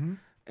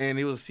 And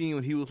it was a scene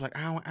when he was like,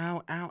 ow,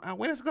 ow, ow, ow,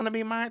 when is it going to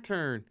be my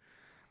turn?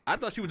 I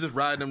thought she was just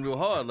riding him real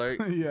hard, like.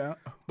 Yeah.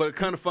 But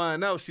kind of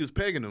find out she was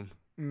pegging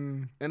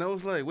him, and I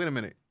was like, wait a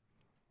minute,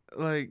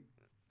 like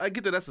I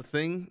get that that's a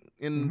thing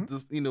in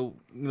this, you know,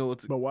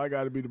 it's But why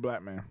got to be the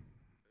black man?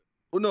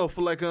 well, no,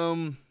 for like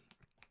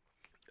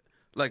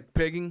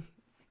pegging.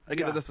 I get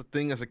Yeah. that that's a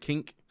thing, that's a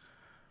kink.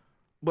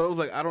 But I was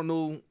like, I don't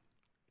know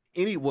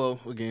any. Well,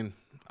 again,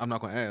 I'm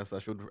not gonna ask. I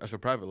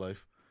should private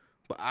life.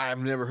 But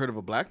I've never heard of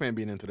a black man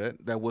being into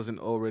that. That wasn't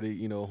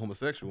already,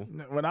 homosexual.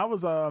 When I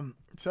was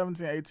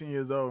 17, 18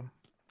 years old,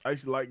 I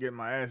used to like getting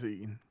my ass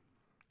eaten.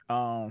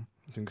 I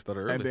think it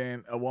started early. And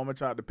then a woman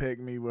tried to peg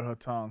me with her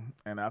tongue,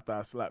 and after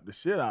I slapped the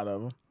shit out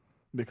of her,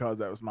 because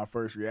that was my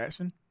first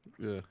reaction,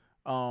 Yeah.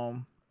 I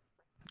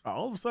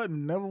all of a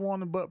sudden never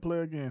wanted butt play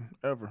again,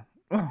 ever.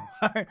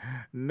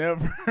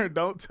 Never.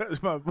 Don't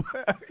touch my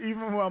butt.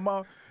 Even when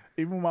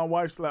my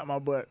wife slapped my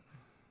butt,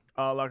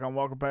 like I'm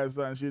walking past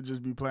her and she'd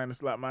just be planning to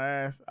slap my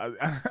ass.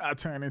 I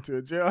turn into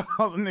a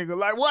jailhouse nigga.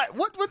 Like,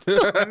 what you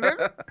doing,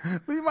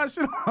 nigga? Leave my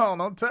shit alone.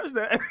 Don't touch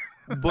that.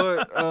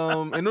 But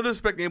and no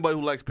disrespect to anybody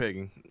who likes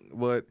pegging,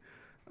 but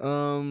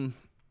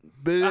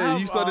yeah,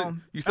 you started.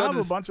 I have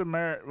a bunch of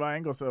married. Well, I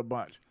ain't gonna say a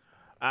bunch.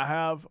 I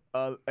have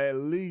at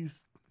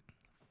least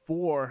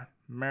 4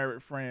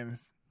 married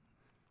friends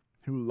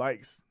who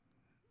likes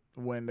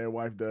when their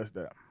wife does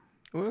that.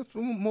 Well, that's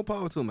more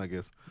power to them, I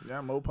guess.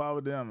 Yeah, more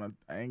power to them.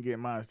 I ain't getting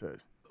mine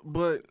touched.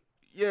 But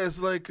yeah, it's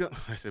like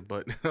I said,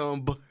 but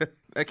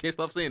I can't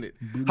stop saying it.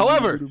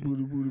 However,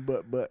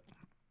 but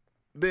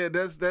yeah,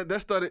 that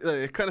started.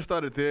 It kind of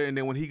started there, and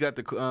then when he got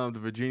the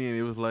Virginia,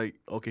 it was like,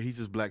 okay, he's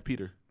just Black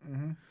Peter.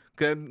 Mm-hmm.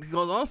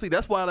 Because honestly,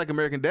 that's why I like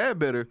American Dad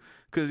better.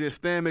 Because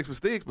Stan makes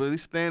mistakes, but at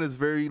least Stan is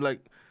very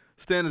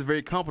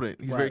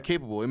competent. He's very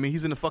capable. I mean,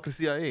 he's in the fucking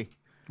CIA.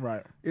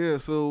 Right. Yeah.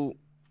 So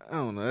I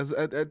don't know.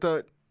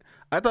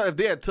 I thought if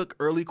they had took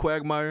early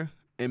Quagmire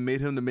and made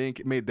him the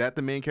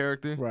main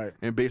character, Right.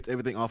 and based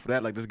everything off of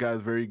that, like this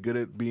guy's very good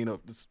at being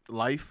this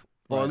life,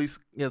 or at least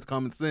he has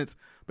common sense,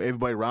 but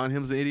everybody around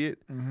him is an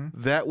idiot.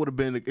 Mm-hmm. That would have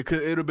been it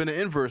would have been an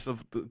inverse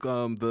of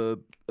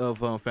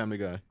Family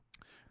Guy.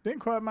 Didn't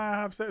Quagmire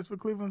have sex with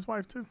Cleveland's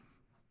wife too?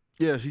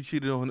 Yeah, she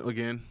cheated on him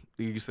again.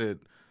 You said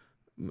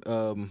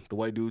the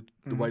white dude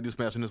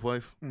smashing his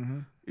wife. Mm-hmm.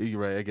 You're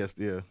right. I guess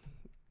yeah.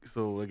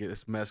 So I guess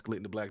it's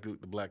masculating the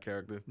black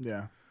character.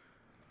 Yeah.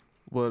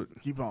 But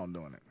Keep on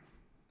doing it.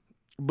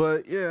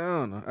 But yeah,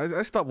 I don't know.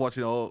 I stopped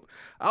watching all.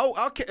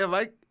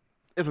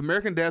 If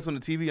American Dad's on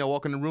the TV, I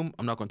walk in the room,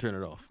 I'm not gonna turn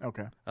it off.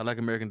 Okay. I like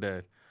American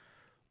Dad,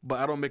 but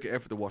I don't make an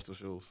effort to watch the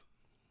shows.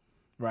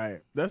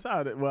 Right. That's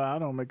how. Well, I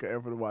don't make an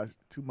effort to watch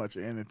too much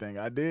of anything.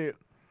 I did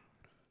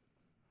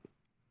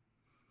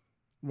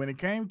when it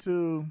came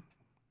to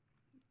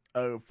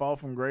Fall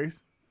from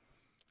Grace.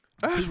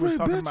 People was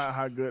talking about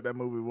how good that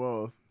movie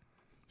was,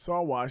 so I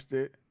watched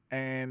it,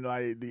 and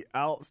like the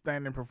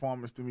outstanding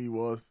performance to me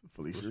was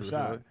Felicia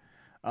Rashad.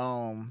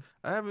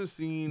 I haven't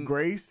seen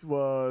Grace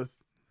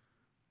was.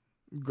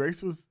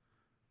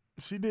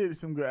 She did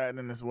some good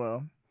acting as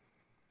well,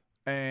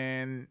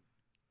 and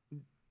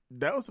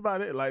that was about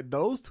it. Like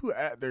those 2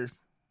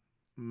 actors,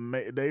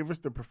 they was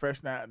the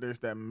professional actors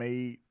that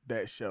made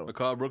that show.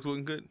 Macabre Brooks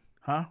wasn't good.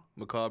 Huh?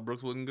 Macabre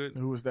Brooks wasn't good.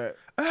 Who was that?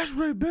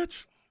 Ashray,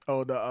 bitch.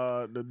 Oh,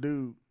 the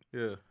dude.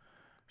 Yeah.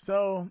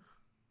 So,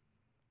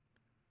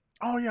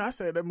 oh yeah, I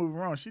said that movie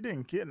wrong. She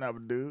didn't kidnap a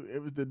dude.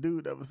 It was the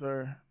dude that was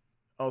her.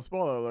 Oh,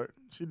 spoiler alert!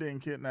 She didn't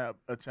kidnap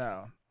a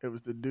child. It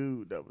was the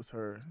dude that was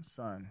her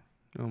son.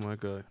 Oh my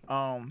god.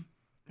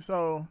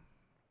 So,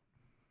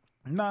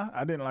 nah,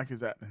 I didn't like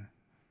his acting.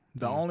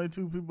 The only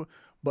 2 people,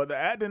 but the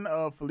acting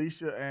of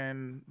Felicia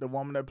and the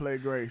woman that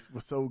played Grace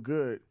was so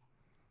good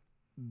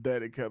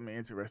that it kept me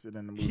interested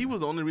in the movie. He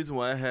was the only reason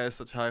why I had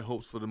such high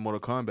hopes for the Mortal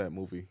Kombat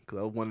movie, because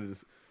I wanted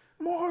to.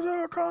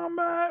 Mortal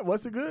Kombat.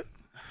 Was it good?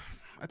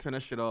 I turned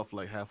that shit off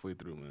like halfway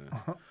through, man.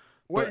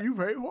 What, you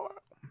paid for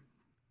it?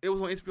 It was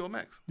on HBO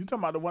Max. You talking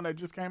about the one that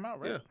just came out,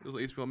 right? Yeah, it was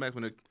on HBO Max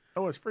when it.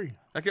 Oh, it's free.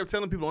 I kept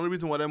telling people the only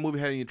reason why that movie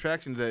had any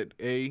attractions that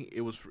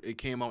it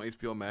came out on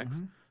HBO Max,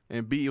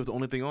 and B, it was the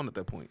only thing on at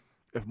that point.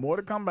 If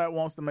Mortal Kombat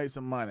wants to make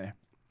some money,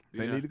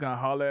 they need to kind of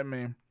holler at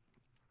me.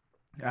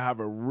 I have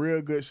a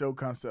real good show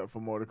concept for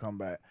Mortal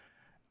Kombat,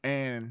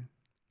 and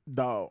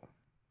dog,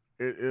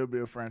 it'll be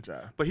a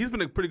franchise. But he's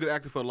been a pretty good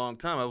actor for a long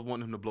time. I was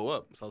wanting him to blow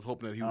up, so I was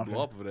hoping that he would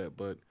blow up for that.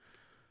 But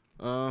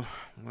well,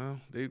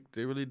 they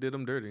really did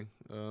him dirty.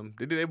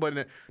 They did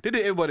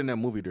everybody in that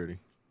movie dirty.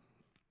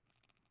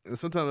 And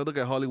sometimes I look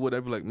at Hollywood,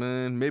 I'd be like,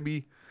 man,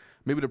 maybe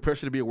the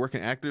pressure to be a working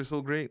actor is so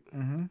great.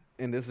 Mm-hmm.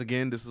 And this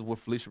is what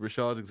Felicia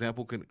Rashad's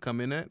example can come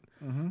in at.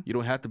 Mm-hmm. You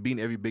don't have to be in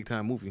every big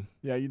time movie.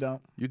 Yeah, you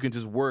don't. You can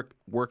just work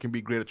and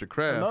be great at your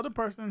craft. Another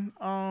person,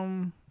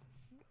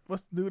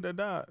 what's the dude that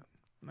died?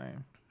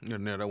 Name? Yeah,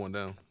 narrow that one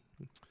down.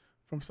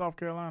 From South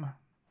Carolina.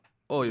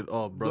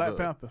 Oh, brother.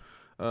 Black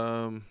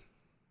Panther.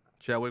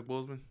 Chadwick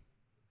Boseman.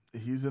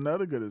 He's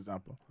another good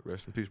example.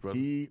 Rest in peace, brother.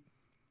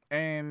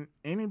 And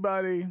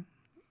anybody,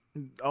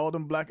 all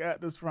them black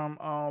actors from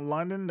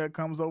London that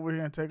comes over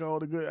here and take all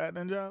the good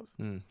acting jobs.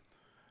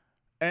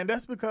 And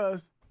that's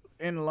because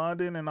in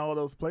London and all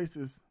those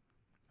places,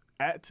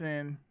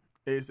 acting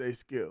is a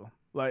skill.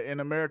 Like in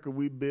America,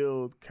 we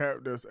build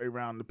characters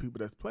around the people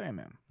that's playing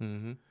them.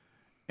 Mm-hmm.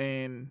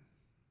 In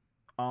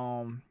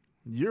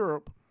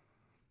Europe,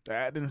 the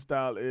acting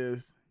style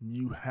is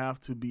you have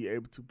to be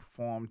able to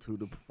perform to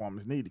the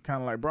performance needed,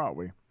 kind of like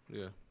Broadway.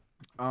 Yeah.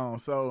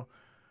 So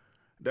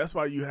that's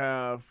why you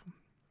have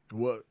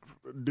what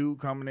dude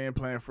coming in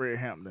playing Fred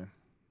Hampton.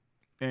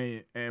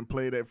 And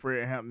play that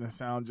Fred Hampton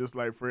sound just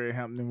like Fred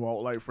Hampton,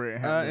 walk like Fred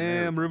Hampton. I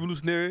am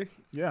revolutionary.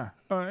 Yeah,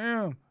 I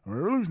am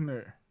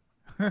revolutionary.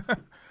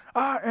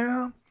 I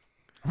am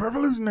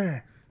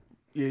revolutionary.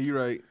 Yeah, you're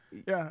right.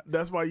 Yeah,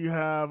 that's why you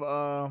have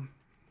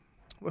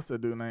what's that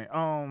dude name?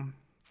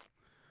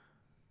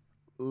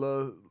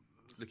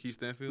 Lakeith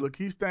Stanfield.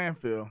 Lakeith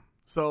Stanfield.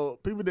 So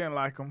people didn't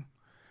like him.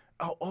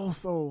 Oh,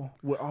 also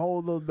with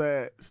all of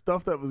that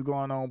stuff that was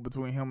going on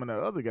between him and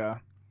the other guy.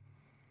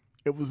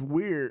 It was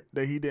weird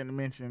that he didn't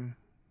mention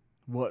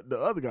what the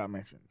other guy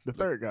mentioned, the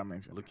third guy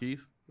mentioned.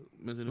 Lakeith?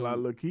 Like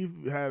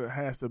Lakeith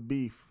has a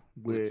beef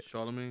with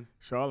Charlemagne?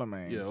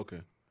 Charlemagne. Yeah,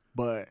 okay.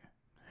 But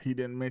he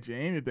didn't mention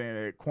anything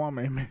that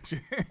Kwame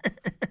mentioned.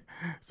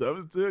 So it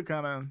was still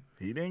kind of,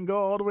 he didn't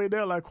go all the way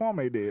there like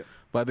Kwame did.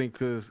 But I think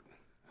because,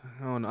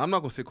 I don't know, I'm not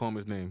going to say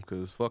Kwame's name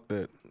because fuck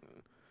that.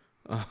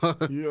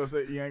 You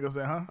ain't gonna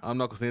say, huh? I'm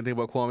not going to say anything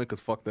about Kwame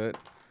because fuck that.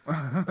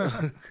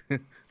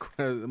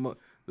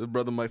 The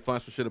brother might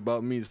find some shit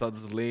about me, so I'll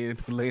just laying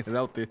it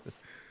out there.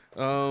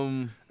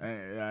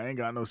 I ain't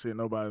got no shit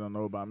nobody don't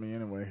know about me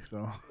anyway,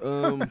 so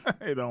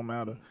it don't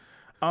matter.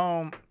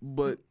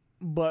 But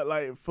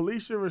like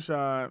Phylicia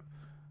Rashad,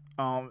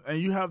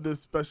 and you have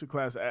this special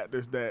class of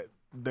actors that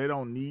they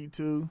don't need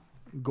to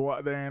go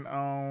out there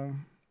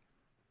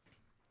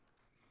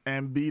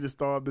and be the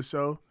star of the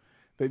show.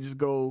 They just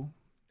go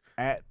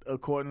act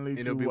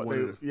accordingly to what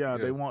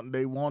they want.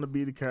 They want to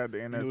be the character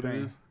in that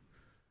thing.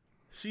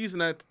 She's in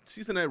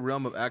that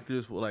realm of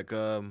actors like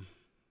Harvey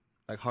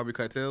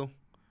Keitel.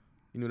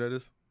 You know what that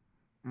is?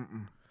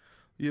 Mm-mm.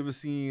 You ever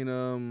seen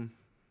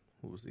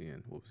what was he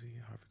in?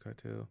 Harvey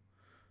Keitel.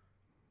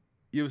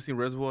 You ever seen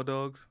Reservoir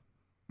Dogs?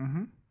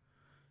 Mm-hmm.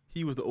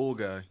 He was the old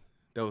guy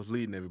that was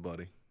leading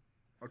everybody.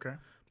 Okay.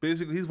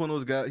 Basically, he's one of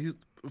those guys.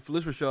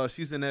 Phylicia Rashad.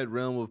 She's in that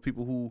realm of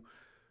people who,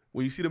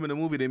 when you see them in the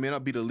movie, they may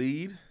not be the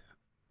lead,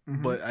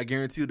 but I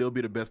guarantee you they'll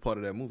be the best part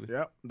of that movie.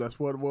 Yep, that's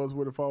what it was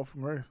with The Fall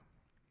from Grace.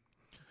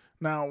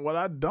 Now, what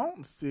I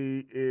don't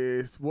see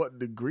is what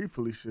degree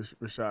Phylicia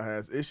Rashad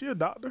has. Is she a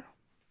doctor?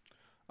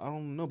 I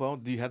don't know,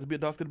 but do you have to be a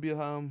doctor to be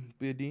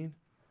a dean?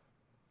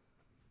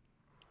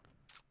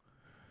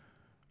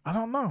 I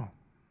don't know.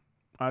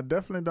 I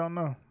definitely don't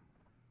know.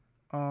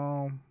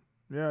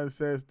 Yeah, it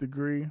says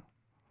degree,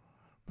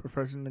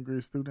 professional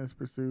degree. Students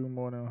pursue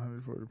more than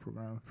 140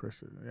 programs.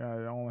 Pressure.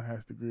 Yeah, it only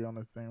has degree on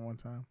this thing one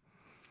time.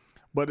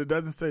 But it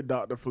doesn't say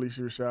Dr.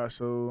 Phylicia Rashad,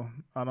 so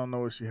I don't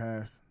know what she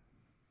has.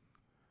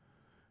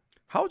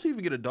 How would you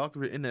even get a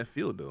doctorate in that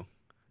field, though?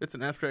 It's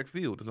an abstract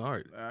field. It's an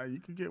art.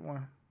 You could get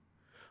one.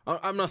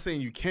 I'm not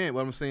saying you can't.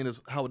 What I'm saying is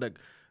how would that...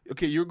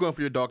 Okay, you're going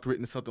for your doctorate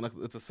in something like...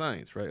 It's a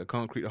science, right? A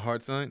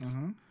hard science.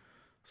 Mm-hmm.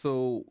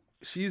 So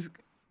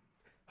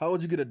how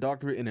would you get a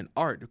doctorate in an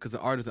art? Because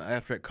an art is an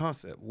abstract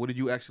concept. What are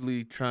you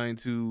actually trying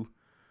to...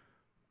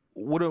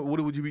 What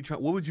would you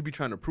be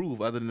trying to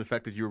prove other than the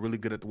fact that you're really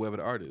good at whatever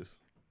the art is?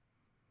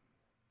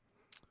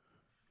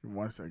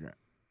 1 second.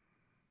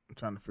 I'm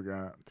trying to figure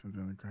out since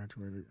I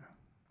graduated.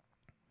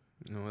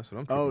 No, that's what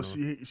I'm trying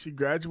to she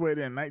graduated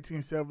in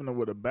 1970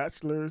 with a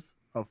bachelor's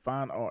of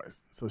fine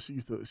arts. So she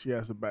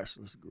has a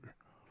bachelor's degree.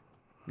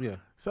 Yeah.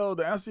 So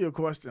to answer your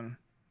question,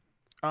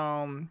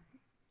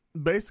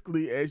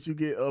 basically as you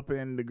get up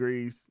in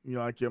degrees,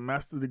 like your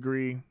master's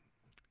degree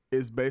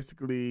is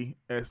basically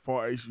as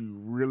far as you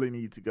really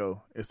need to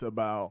go. It's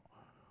about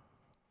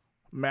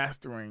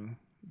mastering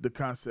the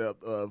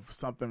concept of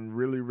something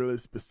really, really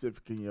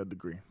specific in your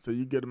degree. So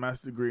you get a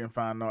master's degree in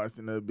fine arts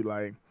and it'll be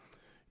like,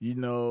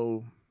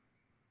 it'll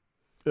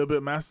be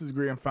a master's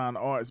degree in fine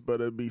arts, but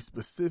it'll be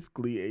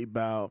specifically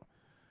about,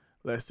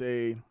 let's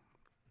say,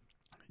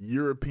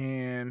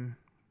 European,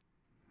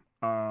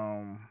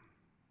 I'm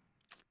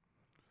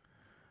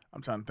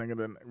trying to think of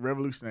the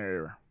Revolutionary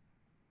era.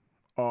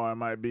 Or it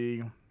might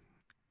be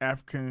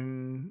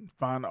African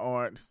fine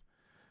arts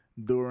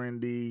during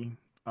the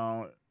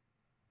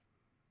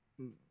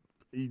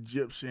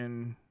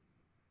Egyptian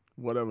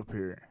whatever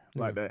period,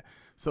 like that.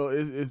 So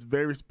it's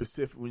very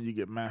specific when you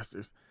get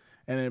masters.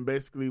 And then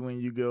basically when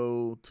you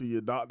go to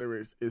your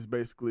doctorates, it's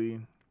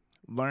basically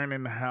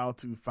learning how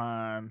to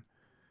find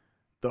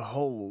the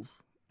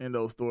holes in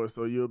those stories.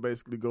 So you'll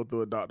basically go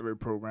through a doctorate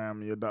program,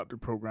 and your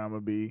doctorate program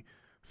will be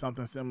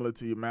something similar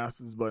to your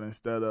master's, but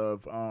instead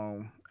of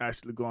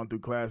actually going through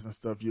class and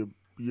stuff,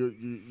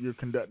 you're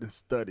conducting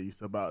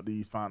studies about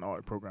these fine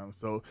art programs.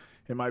 So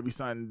it might be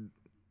something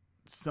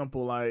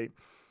simple like,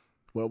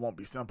 well, it won't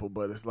be simple,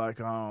 but it's like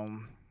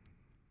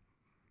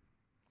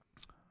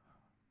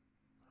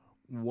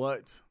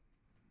what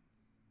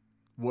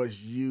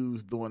was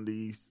used during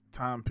these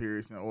time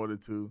periods in order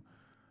to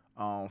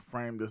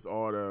frame this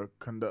art or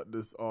conduct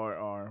this art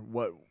or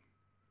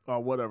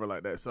whatever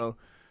like that. So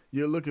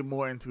you're looking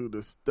more into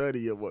the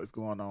study of what's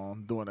going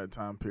on during that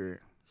time period.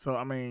 So,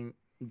 I mean,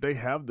 they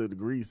have the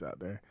degrees out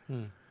there.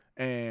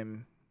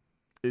 And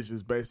it's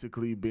just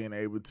basically being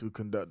able to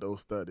conduct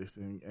those studies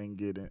and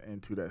get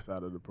into that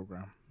side of the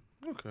program.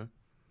 Okay.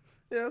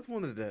 Yeah, I was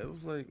wondering that. It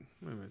was like,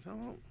 wait a minute, I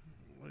don't,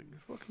 like,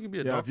 fuck, can you be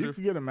a doctor? If you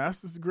can get a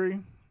master's degree,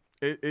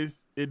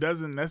 it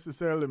doesn't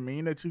necessarily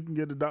mean that you can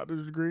get a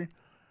doctor's degree,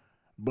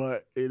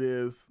 but it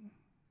is,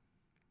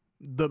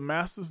 the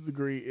master's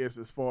degree is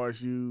as far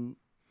as you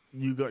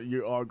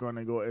are going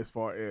to go as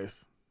far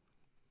as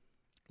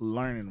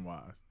learning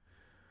wise.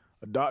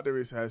 A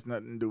doctorate has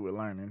nothing to do with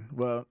learning.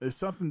 Well, it's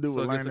something to do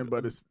with learning,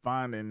 but it's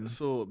finding.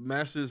 So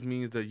master's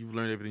means that you've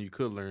learned everything you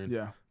could learn.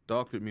 Yeah.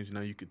 Doctorate means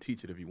now you could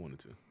teach it if you wanted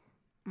to.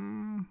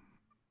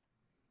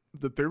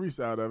 The theory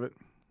side of it.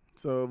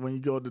 So when you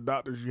go to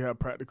doctors, you have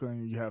practical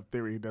and you have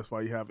theory. That's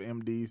why you have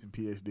MDs and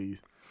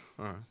PhDs.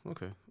 All right.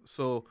 Okay.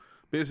 So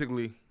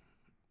basically,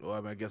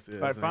 well, I guess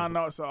like fine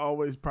arts will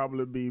always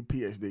probably be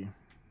PhD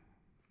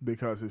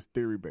because it's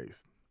theory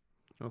based.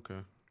 Okay.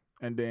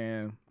 And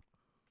then,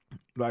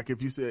 like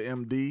if you say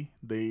MD,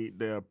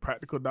 they're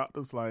practical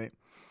doctors. Like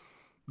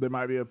there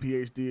might be a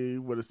PhD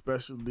with a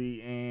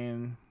specialty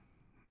in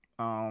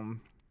bone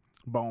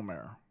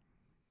marrow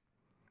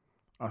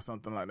or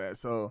something like that.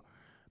 So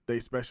they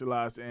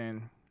specialize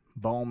in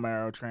bone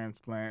marrow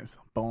transplants,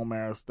 bone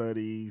marrow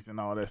studies, and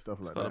all that stuff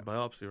like that. It's called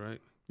a biopsy, right?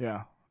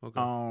 Yeah.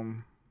 Okay.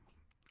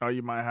 Or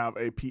you might have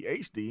a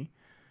PhD,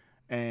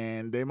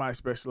 and they might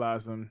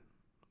specialize in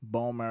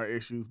bone marrow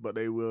issues, but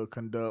they will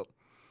conduct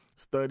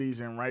studies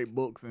and write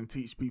books and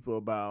teach people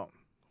about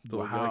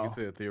how, like you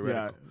said,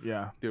 theoretical.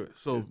 Yeah.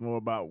 So it's more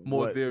about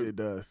what it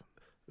does.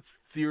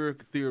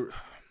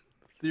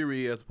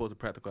 Theory as opposed to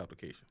practical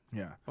application.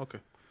 Yeah. Okay.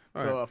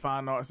 A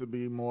fine arts would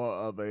be more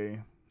of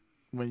a,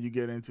 when you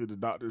get into the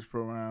doctor's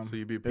program. So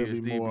you'd be a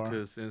PhD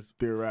because since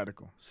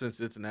theoretical.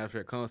 Since it's an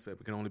abstract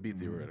concept, it can only be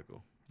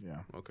theoretical. Yeah.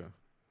 Okay.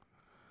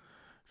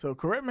 So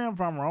correct me if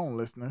I'm wrong,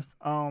 listeners.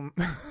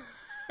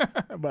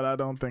 But I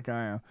don't think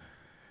I am.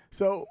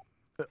 So,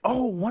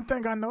 one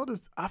thing I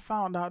noticed, I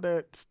found out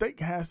that State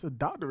has a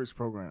doctorate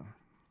program.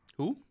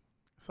 Who?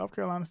 South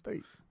Carolina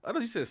State. I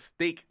thought you said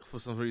steak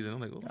for some reason. I'm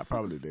like, I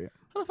probably did.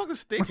 How the fuck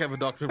does State have a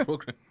doctorate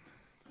program?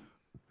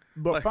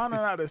 But finding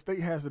out that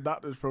State has a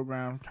doctorate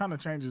program kind of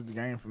changes the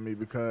game for me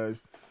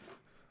because.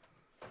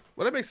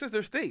 Well, that makes sense.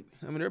 They're State.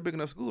 I mean, they're a big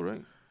enough school,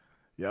 right?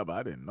 Yeah, but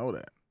I didn't know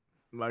that.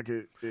 Like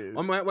it is.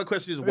 My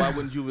question is, why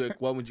wouldn't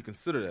you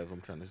consider that? If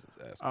I'm trying to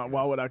ask.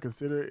 Why would I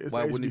consider it?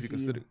 Why wouldn't you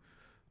consider it?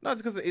 Not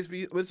because of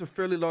HBCU, but it's a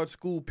fairly large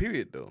school.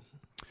 Period, though.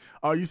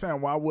 Are you saying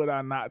why would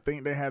I not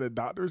think they had a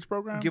doctorate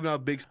program? Given how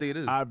big State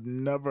is, I've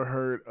never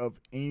heard of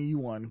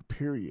anyone.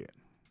 Period.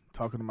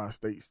 Talking about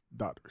State's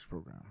doctorate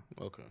program.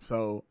 Okay.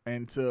 So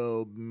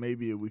until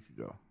maybe a week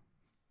ago.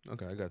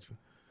 Okay, I got you.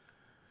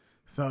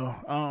 So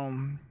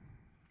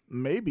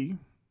maybe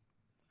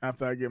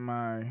after I get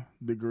my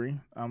degree,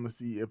 I'm gonna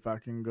see if I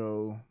can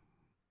go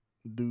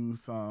do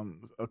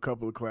a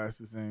couple of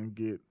classes and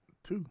get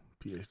 2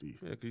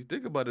 PhDs. Yeah, because you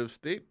think about it, if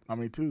State.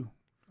 2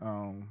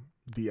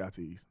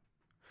 DITs.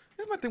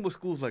 Here's my thing with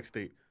schools like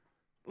State.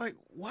 Like,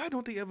 why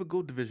don't they ever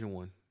go Division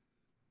I?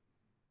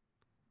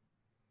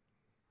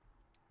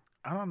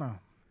 I don't know.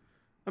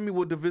 I mean,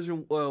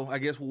 I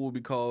guess what would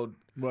be called.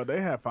 Well,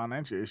 they had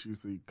financial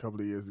issues a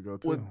couple of years ago,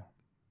 too.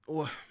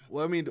 Well,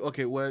 I mean,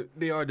 okay, well,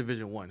 they are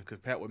Division I because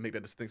Pat would make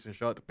that distinction.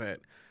 Shout out to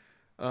Pat.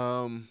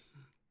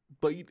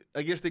 But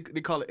I guess they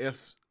call it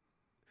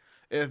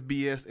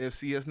FBS,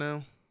 FCS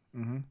now.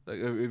 Mm-hmm. Like,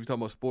 if you're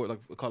talking about sport,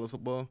 like college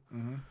football.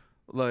 Mm-hmm.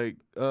 Like,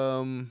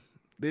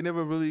 they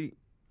never really.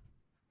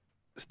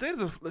 State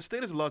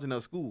is a large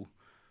enough school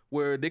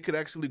where they could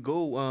actually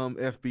go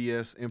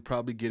FBS and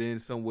probably get in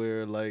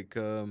somewhere like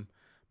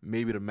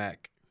maybe the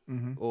MAC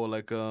or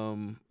like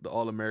the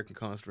All-American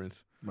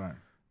Conference, right?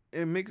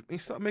 And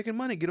start making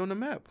money, get on the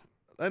map.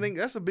 I think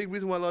that's a big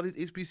reason why a lot of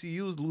these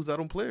HBCUs lose out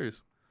on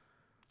players.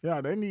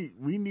 Yeah,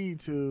 we need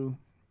to.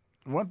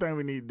 One thing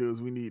we need to do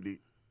is we need to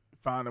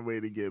find a way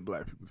to get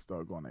black people to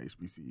start going to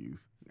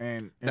HBCUs,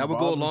 and that would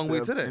go a long way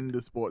to that in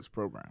the sports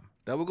program.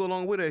 That would go a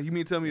long way to that. You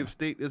mean tell me if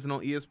State isn't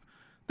on ESPN?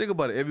 Think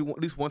about it. At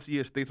least once a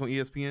year, State's on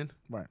ESPN.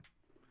 Right.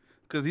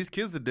 Because these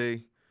kids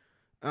today,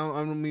 I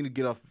don't mean to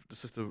get off the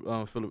sister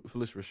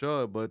Phylicia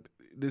Rashad, but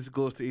this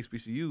goes to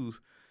HBCUs.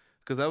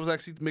 Because I was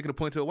actually making a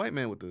point to a white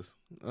man with this.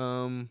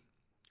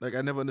 Like,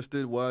 I never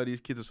understood why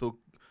these kids are so.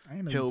 I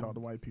ain't never talk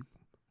to white people.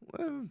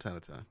 Well, from time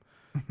to time.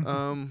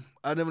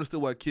 I never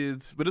understood why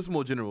kids, but this is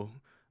more general.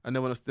 I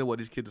never understood why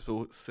these kids are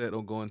so set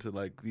on going to,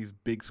 like, these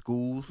big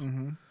schools.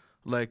 Mm-hmm.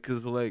 Like,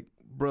 because, like,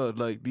 bruh,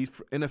 like, these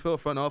NFL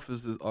front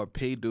offices are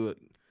paid to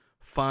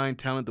find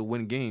talent to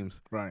win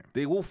games. Right.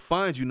 They will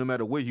find you no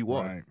matter where you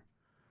are. Right.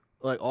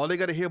 Like, all they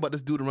got to hear about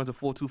this dude that runs a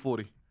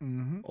 4.240.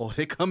 Mm-hmm. Oh,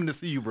 they coming to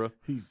see you, bro.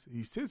 He's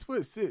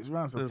 6'6",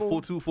 runs a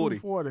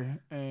 4.240,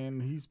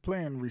 and he's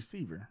playing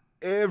receiver.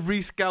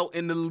 Every scout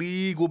in the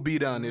league will be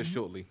down there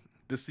shortly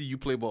to see you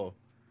play ball.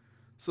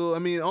 So I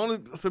mean,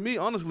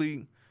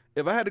 honestly,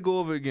 if I had to go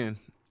over again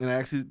and I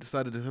actually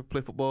decided to play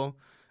football,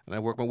 and I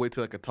work my way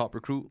to like a top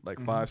recruit, like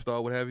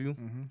 5-star, what have you.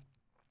 Mm-hmm.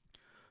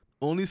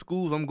 Only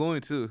schools I'm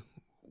going to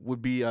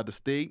would be out of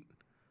state,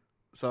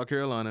 South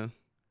Carolina,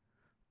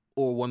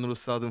 or one of the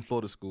Southern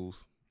Florida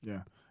schools.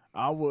 Yeah.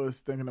 I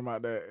was thinking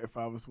about that if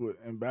I was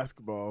in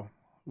basketball.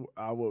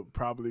 I would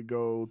probably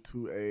go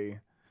to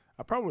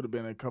I probably would have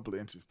been a couple of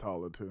inches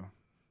taller too.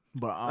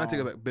 But I take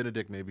it back,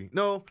 Benedict maybe.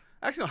 No,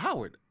 actually, no,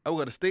 Howard. I would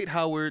go to State,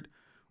 Howard,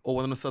 or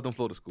one of the Southern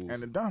Florida schools.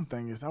 And the dumb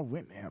thing is, I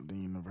went to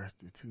Hampton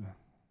University too.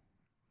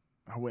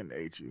 I went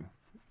to HU.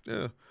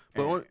 Yeah,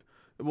 but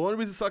one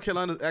reason South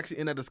Carolina is actually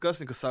in that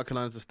discussion because South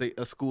Carolina is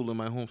a school in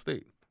my home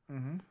state.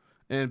 Mm-hmm.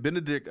 And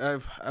Benedict,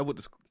 I went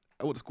to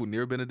school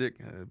near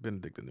Benedict.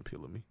 Benedict didn't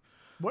appeal to me.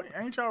 What,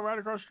 ain't y'all right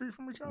across the street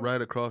from each other? Right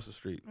across the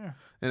street. Yeah.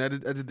 And I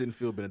just didn't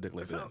feel Benedict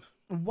like that.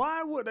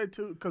 Why would they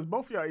because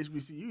both of y'all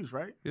HBCUs,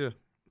 right? Yeah.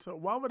 So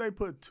why would they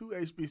put two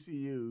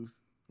HBCUs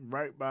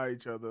right by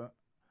each other,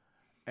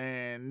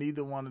 and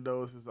neither one of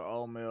those is an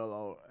all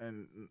male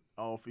and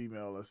all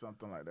female or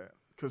something like that?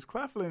 Because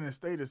Claflin and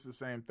State is the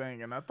same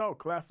thing, and I thought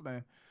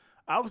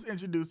I was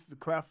introduced to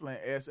Claflin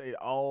as a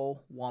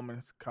all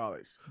women's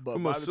college, but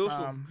from by the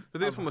time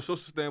from a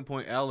social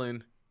standpoint,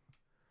 Allen.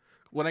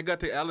 When I got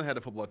there, Allen had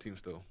a football team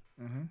still,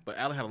 but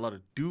Allen had a lot of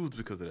dudes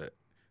because of that.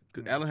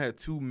 Because Allen had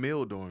 2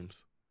 male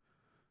dorms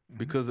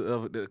because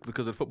of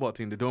the football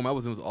team. The dorm I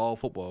was in was all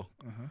football,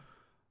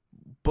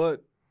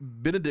 but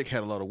Benedict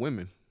had a lot of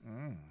women,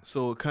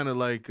 so it kind of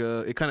like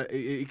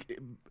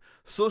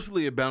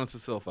socially it balanced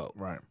itself out,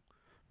 right?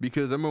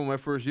 Because I remember my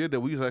first year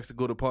that we used to actually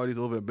go to parties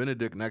over at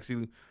Benedict, and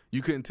actually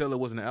you couldn't tell it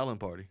wasn't an Allen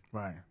party,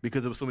 right?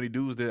 Because there was so many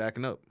dudes there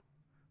acting up,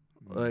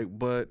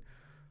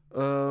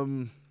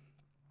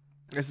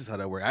 That's just how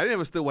that works. I didn't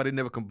understand why they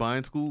never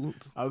combined schools.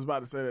 I was about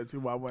to say that too.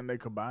 Why wouldn't they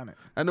combine it?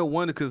 I know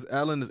one because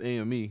Allen is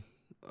AME.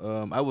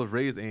 I was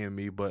raised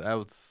AME, but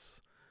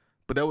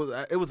it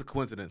was a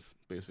coincidence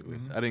basically.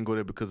 I didn't go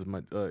there because of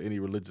my any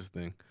religious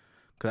thing,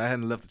 because I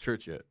hadn't left the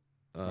church yet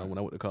when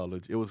I went to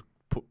college. It was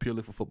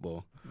purely for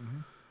football.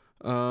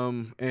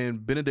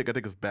 And Benedict, I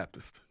think, is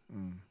Baptist.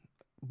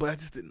 But I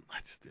just didn't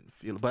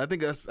feel it. But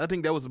I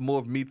think that was more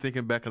of me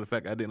thinking back on the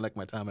fact I didn't like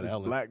my time at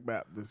Allen. Black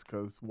Baptist,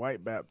 because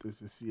white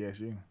Baptist is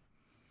CSU.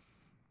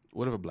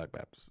 Whatever Black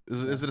Baptist.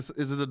 Is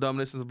it the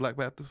domination of Black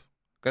Baptist?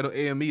 I know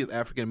AME is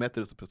African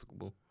Methodist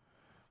Episcopal.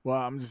 Well,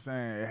 I'm just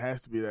saying it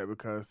has to be that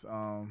because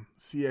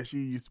CSU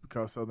used to be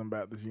called Southern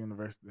Baptist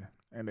University,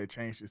 and they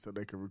changed it so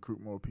they could recruit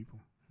more people.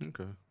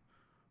 Okay.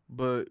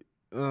 But,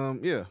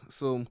 yeah,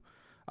 so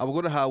I would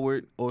go to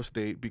Howard or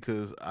State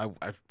because I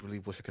really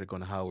wish I could have gone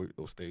to Howard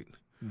or State.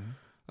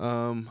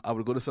 I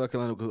would go to South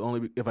Carolina because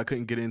only if I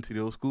couldn't get into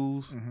those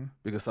schools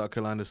because South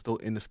Carolina is still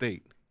in the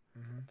state.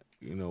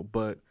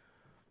 But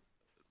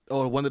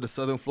one of the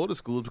Southern Florida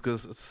schools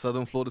because it's a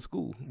Southern Florida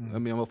school. I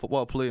mean, I'm a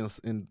football player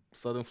in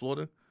Southern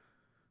Florida.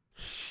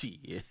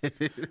 Shit.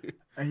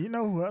 And you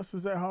know who else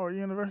is at Howard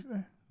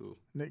University? Who?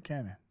 Nick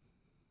Cannon.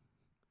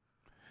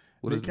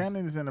 Nick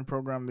Cannon is in the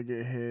program to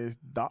get his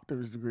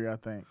doctor's degree, I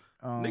think.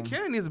 Nick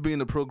Cannon needs to be in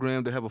the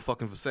program to have a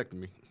fucking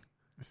vasectomy.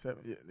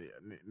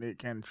 Nick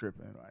Cannon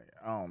tripping. Like,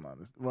 I don't know.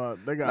 Well,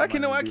 they got. I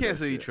can't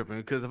say he tripping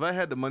because if I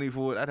had the money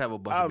for it, I'd have a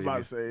bunch of babies. I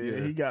was about to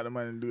say he got the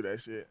money to do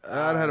that shit.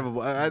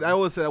 I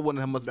always say I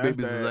wouldn't have much babies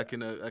as I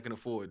can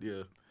afford.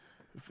 Yeah,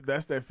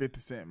 that's that 50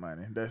 Cent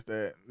money. That's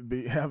that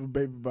have a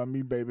baby by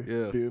me, baby.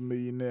 Yeah, be a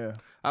millionaire.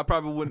 I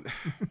probably wouldn't.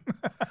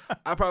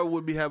 I probably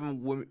would be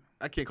having women.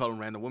 I can't call them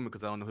random women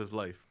because I don't know his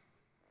life.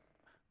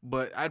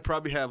 But I'd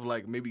probably have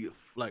maybe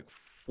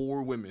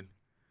 4 women.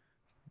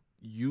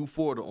 You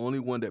 4 are the only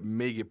one that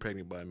may get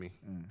pregnant by me.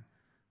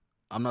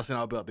 I'm not saying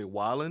I'll be out there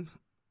wilding,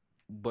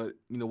 but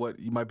you know what?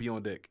 You might be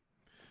on deck.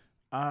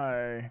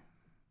 I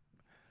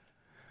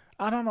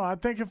don't know. I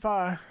think if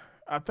I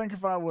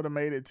would have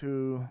made it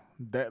to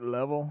that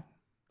level,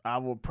 I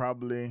would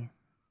probably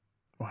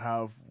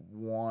have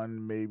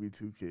 1, maybe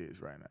 2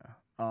 kids right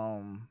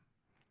now.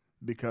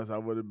 Because I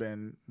would have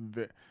been.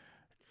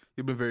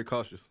 You've been very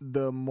cautious.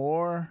 The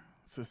more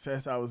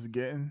success I was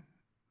getting,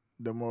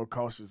 the more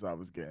cautious I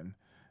was getting.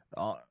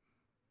 I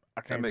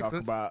can't talk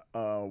about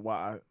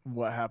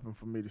what happened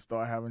for me to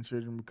start having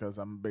children because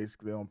I'm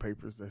basically on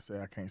papers that say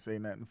I can't say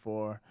nothing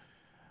for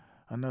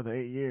another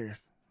 8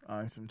 years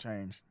and some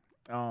change.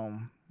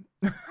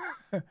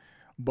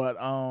 But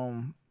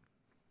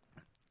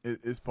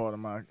it's part of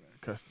my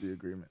custody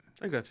agreement.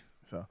 I got you.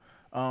 So,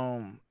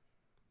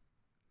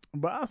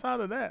 but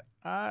outside of that,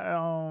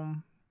 I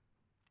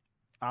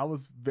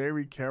was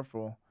very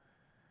careful.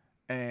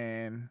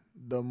 And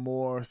the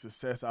more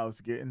success I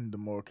was getting, the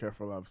more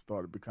careful I've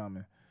started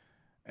becoming.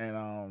 And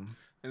I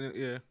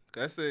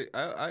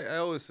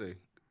always say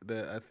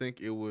that I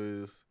think it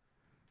was.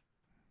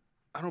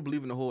 I don't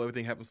believe in the whole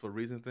everything happens for a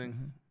reason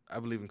thing.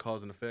 I believe in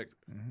cause and effect.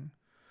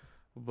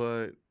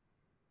 But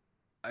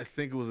I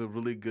think it was a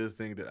really good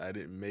thing that I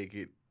didn't make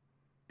it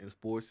in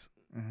sports.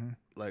 I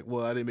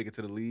didn't make it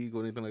to the league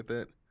or anything like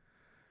that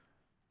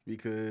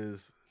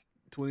because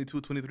 22,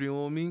 23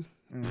 on me.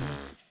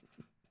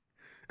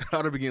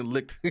 I'd have been getting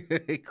licked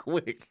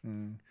quick.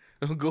 Them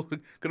gold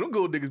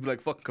niggas be like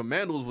fucking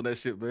commandos with that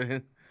shit,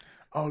 man.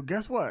 Oh,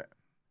 guess what?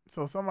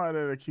 So somebody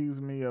that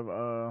accused me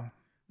of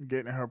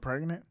getting her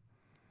pregnant.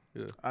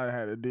 Yeah. I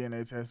had a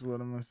DNA test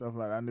with him and stuff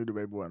like that. I knew the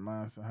baby wasn't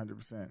mine,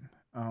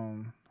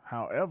 100%.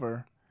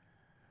 However,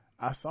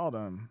 I saw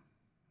them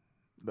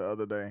the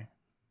other day,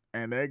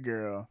 and that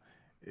girl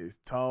is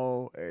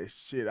tall as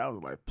shit. I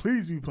was like,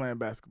 please be playing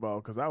basketball,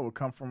 because I would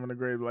come from the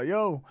grave like,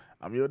 yo,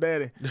 I'm your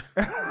daddy.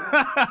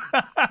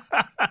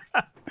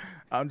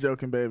 I'm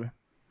joking, baby.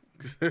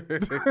 You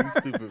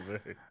stupid,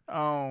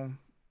 man.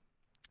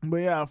 But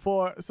yeah,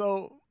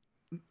 so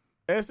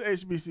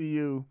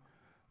SHBCU,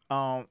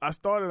 I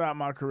started out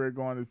my career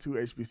going to 2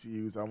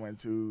 HBCUs. I went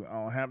to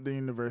Hampton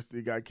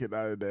University, got kicked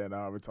out of that. I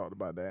already talked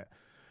about that.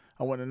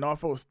 I went to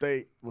Norfolk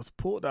State, was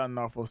pulled out of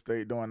Norfolk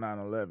State during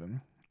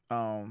 9/11.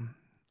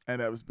 And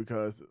that was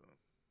because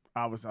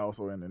I was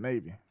also in the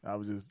Navy. I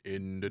was just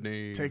In the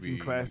Navy. taking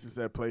classes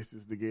at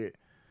places to get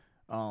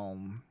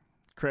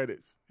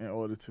credits in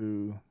order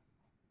to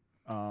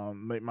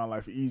make my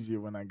life easier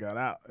when I got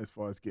out as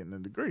far as getting a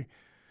degree.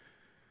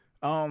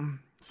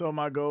 So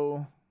my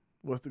goal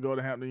was to go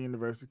to Hampton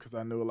University because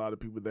I knew a lot of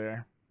people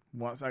there.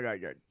 Once I got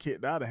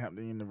kicked out of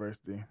Hampton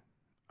University,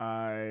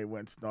 I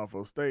went to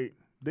Norfolk State.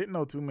 Didn't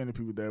know too many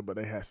people there, but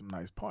they had some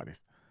nice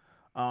parties.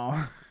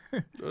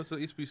 It's an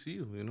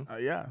HBCU, you know?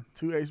 Yeah,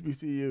 2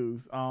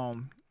 HBCUs.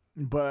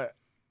 But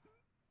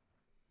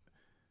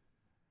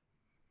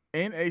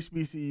in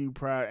HBCU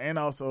pride, and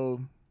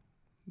also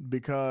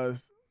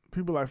because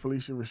people like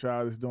Phylicia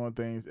Rashad is doing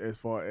things as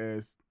far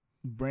as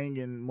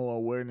bringing more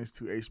awareness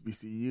to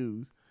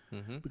HBCUs.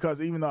 Mm-hmm. Because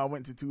even though I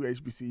went to 2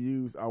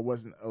 HBCUs, I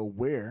wasn't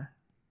aware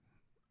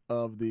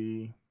of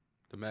the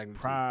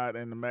magnitude. pride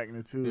and the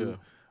magnitude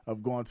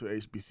of going to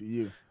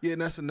HBCU. Yeah,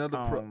 and that's another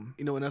and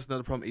that's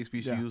another problem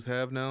HBCUs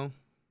have now.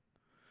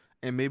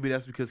 And maybe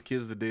that's because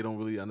kids today don't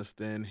really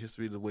understand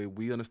history the way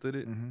we understood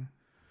it. Mm-hmm.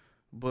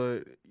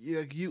 But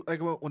yeah,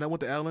 when I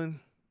went to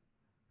Allen,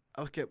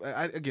 I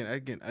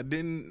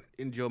didn't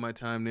enjoy my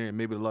time there, and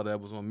maybe a lot of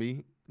that was on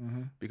me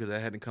because I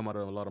hadn't come out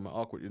of a lot of my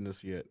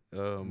awkwardness yet.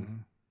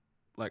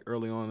 Like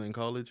early on in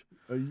college.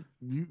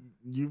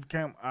 You've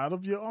come out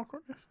of your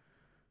awkwardness?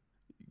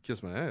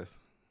 Kiss my ass.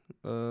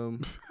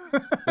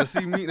 But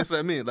see, that's what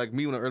I mean. Like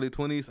me in the early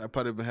 20s, I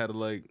probably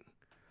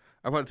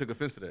took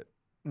offense to that.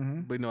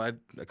 Mm-hmm. But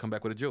I come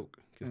back with a joke.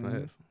 Kiss my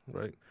ass,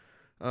 right?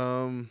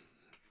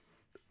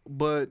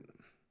 But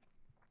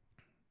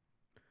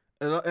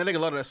and I think a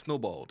lot of that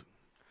snowballed.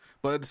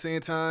 But at the same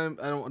time,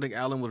 I don't think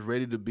Allen was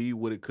ready to be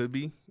what it could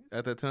be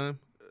at that time.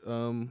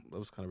 That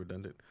was kind of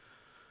redundant.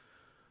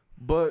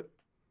 But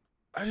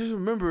I just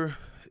remember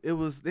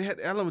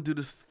Allen would do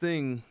this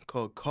thing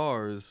called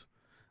Cars.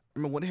 I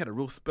remember when they had a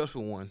real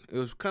special one. It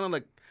was kind of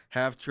like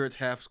half church,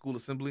 half school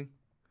assembly.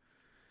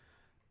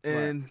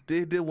 And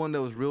they did one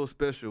that was real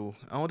special.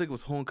 I don't think it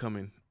was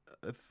homecoming.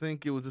 I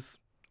think it was just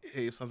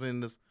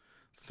something that's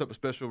some type of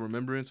special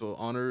remembrance or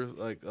honor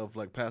of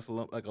past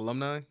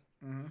alumni.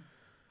 Mm-hmm.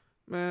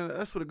 Man,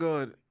 I swear to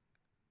God,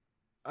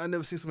 I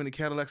never seen so many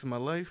Cadillacs in my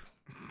life.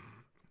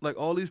 Like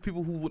all these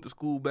people who went to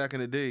school back in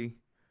the day,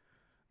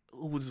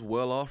 who were just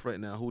well off right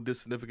now, who did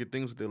significant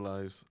things with their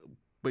lives.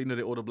 But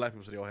they're older black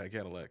people, so they all had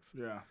Cadillacs.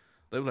 Yeah.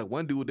 They was like,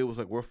 one dude there was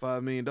worth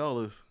 $5 million.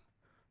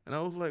 And I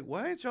was like,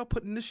 why ain't y'all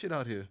putting this shit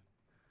out here?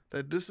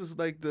 That this is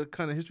the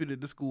kind of history that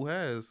this school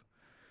has.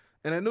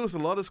 And I noticed a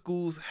lot of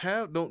schools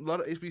a lot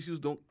of HBCUs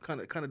don't kind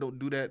of don't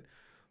do that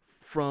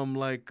from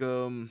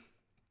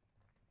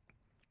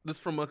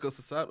just from a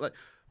society. Like,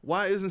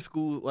 why isn't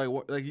school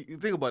like you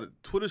think about it?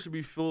 Twitter should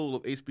be full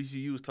of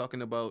HBCUs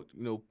talking about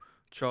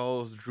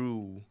Charles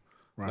Drew,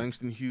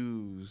 Langston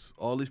Hughes,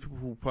 all these people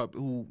who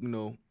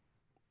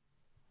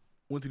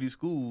went to these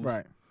schools,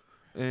 right?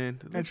 And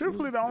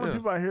truthfully, the only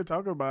people I hear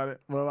talk about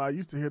it, well, I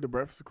used to hear the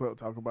Breakfast Club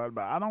talk about it,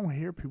 but I don't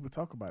hear people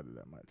talk about it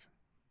that much.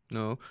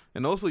 No,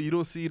 and also you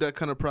don't see that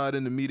kind of pride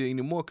in the media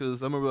anymore.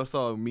 Because I remember I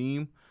saw a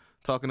meme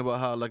talking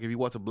about how if you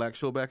watch a black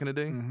show back in the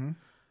day,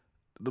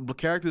 the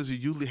characters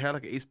usually had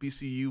an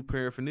HBCU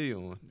paraphernalia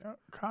on. Yeah,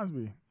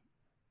 Cosby,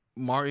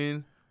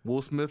 Martin,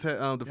 Will Smith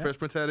had the Fresh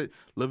Prince had it.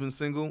 Living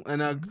Single,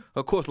 and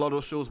of course a lot of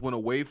those shows went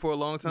away for a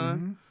long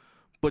time.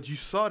 But you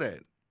saw that,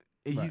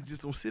 and you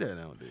just don't see that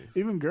nowadays.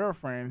 Even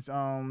Girlfriends.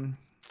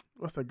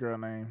 What's that girl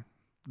name?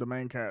 The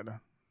main character.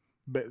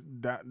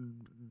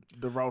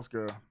 The Ross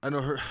girl. I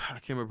know her. I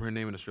can't remember her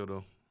name in the show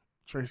though.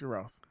 Tracy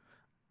Ross.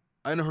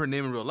 I know her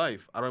name in real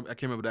life. I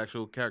can't remember the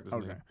actual character's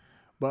name.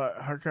 But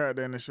her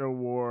character in the show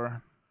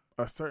wore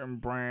a certain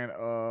brand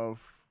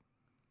of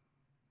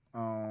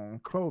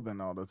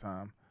clothing all the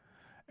time,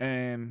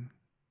 and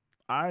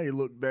I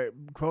looked that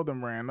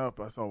clothing brand up.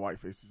 I saw white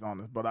faces on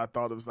it, but I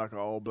thought it was like an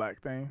all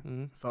black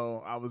thing.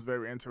 So I was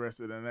very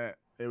interested in that.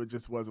 It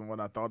just wasn't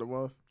what I thought it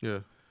was. Yeah.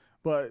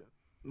 But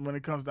when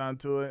it comes down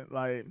to it,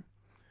 like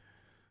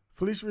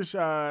Phylicia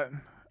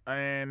Rashad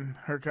and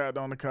her character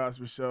on the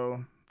Cosby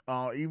Show,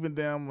 even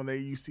them when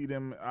you see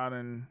them out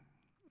in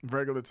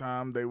regular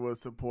time, they would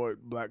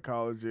support black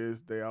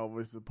colleges. They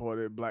always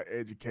supported black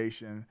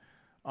education.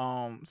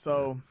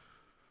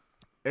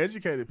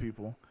 Educated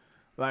people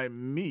like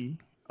me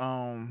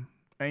and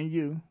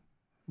you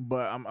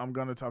but I'm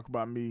gonna talk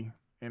about me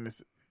in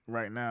this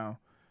right now.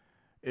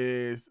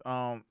 Is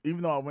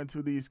even though I went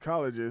to these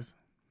colleges,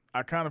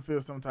 I kind of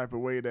feel some type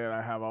of way that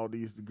I have all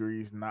these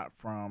degrees not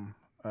from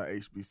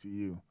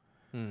HBCU.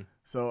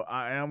 So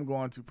I am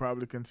going to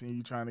probably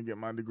continue trying to get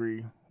my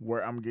degree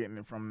where I'm getting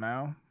it from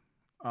now.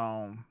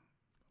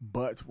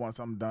 But once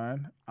I'm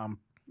done, I'm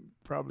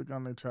probably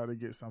going to try to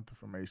get something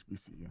from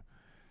HBCU.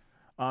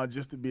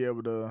 Just to be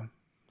able to,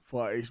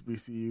 for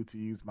HBCU to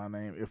use my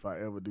name if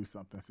I ever do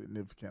something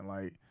significant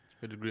like.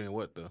 A degree in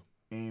what, though?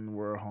 In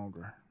world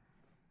hunger.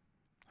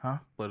 Huh?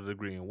 But a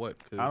degree in what?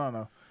 I don't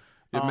know.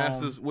 Your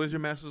master's, what is your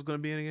master's going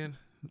to be in again?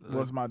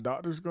 What's my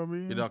doctor's going to be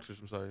in? Your doctor's,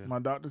 I'm sorry. Yeah. My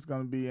doctor's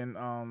going to be in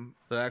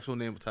the actual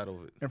name and title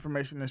of it.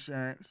 Information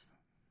Assurance.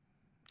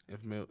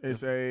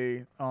 It's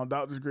a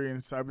doctor's degree in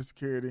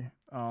cybersecurity.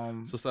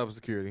 So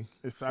cybersecurity.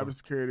 It's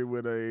cybersecurity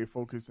with a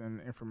focus in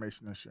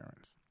information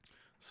assurance.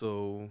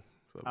 So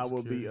I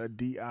will be a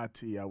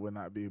DIT. I will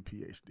not be a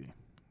PhD.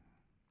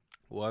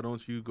 Why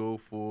don't you go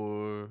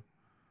for...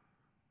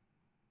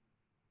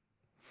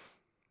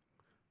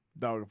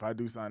 Dog, if I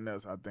do something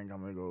else, I think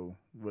I'm going to go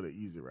with an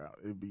easy route.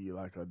 It'd be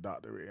like a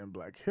doctorate in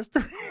Black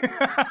history.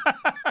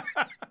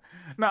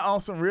 Not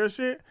on some real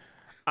shit.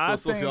 So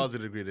sociology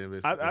degree then,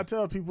 basically. I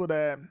tell people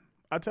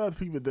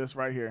this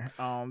right here.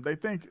 They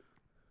think...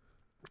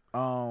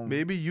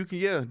 maybe you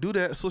can, do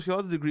that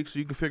sociology degree so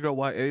you can figure out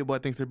why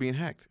everybody thinks they're being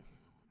hacked.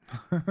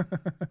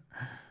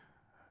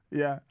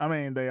 Yeah, I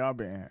mean, they are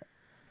being hacked.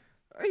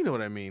 You know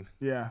what I mean.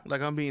 Yeah.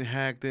 Like, I'm being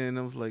hacked, and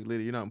I was like,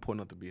 lady, you're not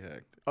important enough to be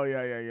hacked. Oh,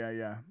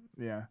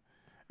 yeah.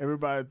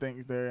 Everybody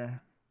thinks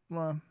they're,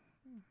 well...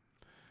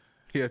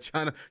 Yeah,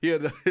 China.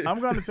 Yeah. I'm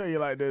going to tell you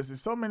like this.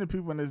 There's so many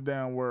people in this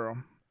damn world.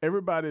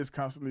 Everybody is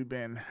constantly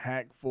being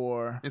hacked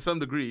for... In some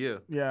degree, yeah.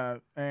 Yeah,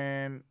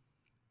 and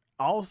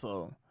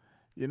also,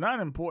 you're not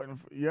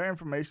important. Your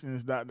information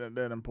is not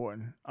that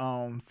important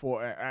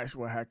for an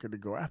actual hacker to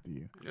go after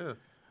you. Yeah.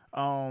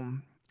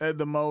 At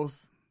the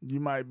most, you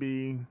might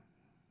be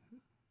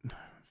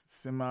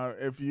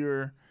if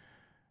you're...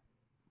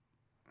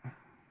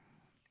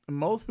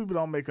 Most people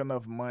don't make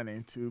enough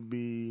money to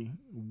be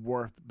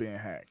worth being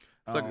hacked.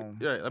 I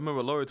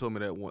remember Lori told me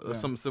that one,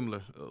 something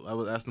similar. I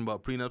was asking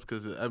about prenups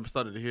because I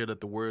started to hear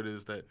that the word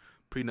is that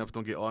prenups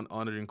don't get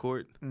honored in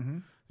court. Mm-hmm.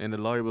 And the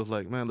lawyer was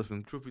like, man,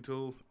 listen, truth be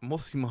told,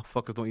 most of you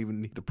motherfuckers don't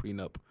even need a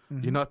prenup.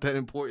 Mm-hmm. You're not that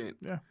important.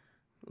 Yeah.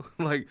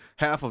 Like,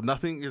 half of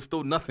nothing is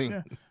still nothing.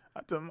 Yeah.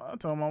 I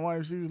told my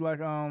wife, she was like,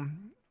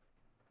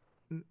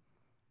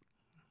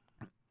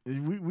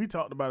 we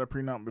talked about a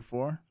prenup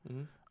before.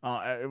 Mm-hmm.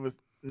 It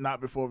was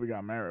not before we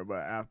got married, but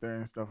after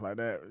and stuff like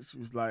that. She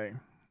was like,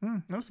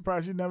 I'm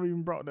surprised you never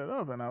even brought that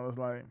up. And I was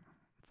like,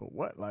 for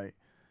what? Like,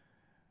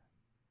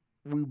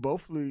 we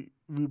both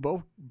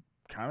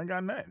kind of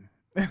got nothing.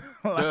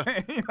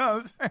 Like, you know what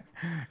I'm saying?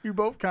 You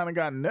both kind of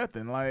got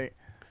nothing. Like,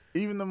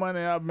 even the money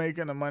I'm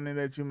making, the money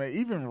that you make,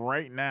 even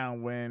right now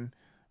when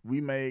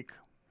we make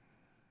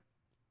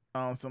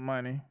some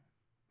money,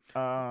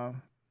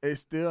 it's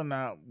still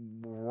not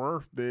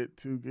worth it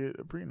to get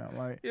a prenup.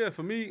 Like, yeah,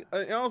 for me,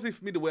 honestly,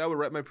 the way I would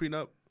write my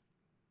prenup,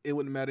 it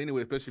wouldn't matter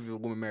anyway, especially if a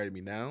woman married me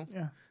now.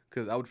 Yeah.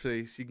 Because I would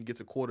say she can get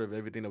a quarter of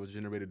everything that was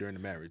generated during the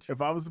marriage. If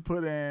I was to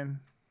put in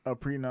a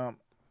prenup,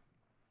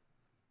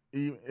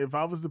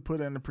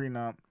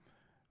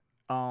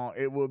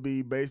 it would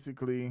be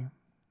basically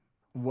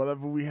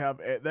whatever we have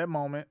at that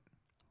moment.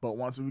 But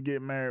once we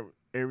get married,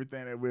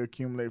 everything that we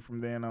accumulate from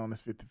then on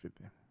is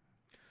 50-50.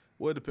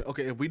 Well,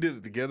 okay, if we did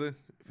it together,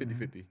 50-50.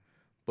 Mm-hmm.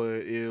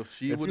 But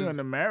if you're in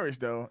the marriage,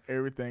 though,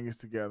 everything is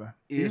together.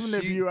 Even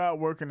if you're out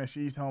working and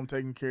she's home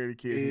taking care of the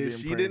kids.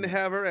 If she didn't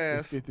have her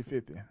ass. It's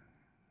 50-50.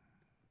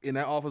 In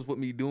that office with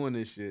me doing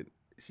this shit,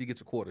 she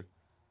gets a quarter.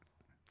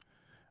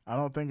 I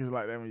don't think it's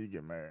like that when you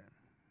get married.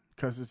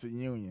 Because it's a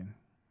union.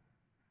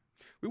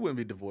 We wouldn't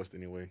be divorced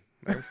anyway.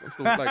 I'm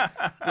still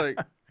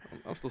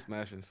I'm still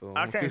smashing. So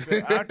I can't say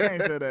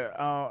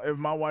that. If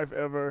my wife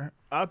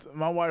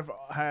my wife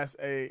has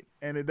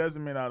and it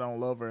doesn't mean I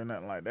don't love her or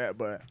nothing like that,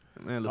 but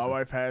my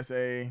wife has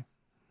a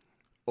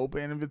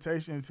open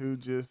invitation to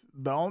just.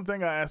 The only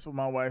thing I ask for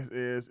my wife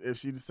is if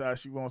she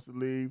decides she wants to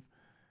leave,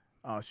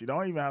 she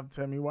don't even have to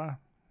tell me why.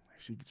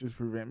 She could just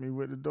present me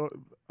with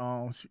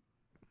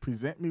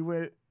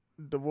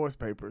divorce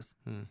papers.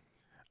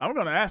 I'm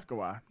gonna ask her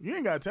why. You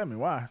ain't gotta tell me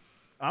why.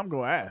 I'm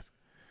gonna ask,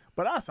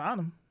 but I sign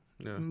them.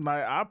 Yeah.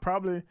 Like, I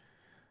probably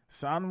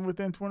sign them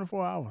within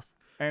 24 hours,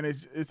 and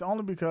it's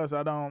only because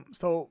I don't.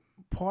 So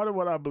part of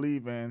what I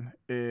believe in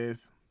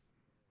is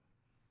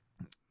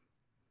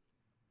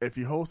if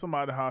you hold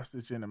somebody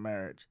hostage in a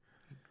marriage,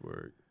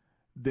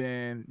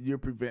 then you're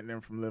preventing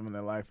them from living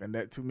their life, and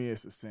that to me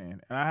is a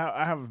sin. And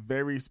I have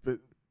a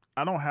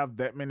I don't have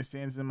that many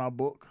sins in my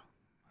book.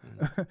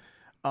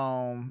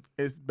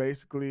 It's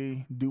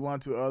basically do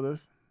unto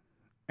others,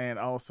 and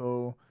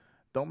also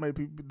don't make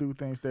people do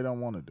things they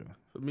don't want to do.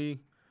 For me,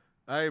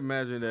 I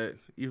imagine that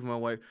even my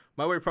wife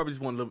probably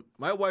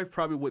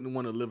wouldn't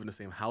want to live in the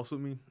same house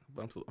with me,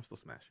 but I'm still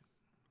smashing.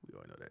 We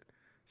all know that.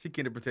 She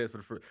came to Taz for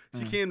the first.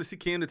 She came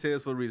to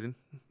Taz for a reason,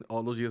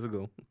 all those years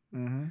ago,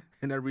 and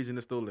that reason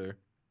is still there.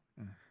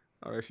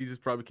 All right, she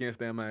just probably can't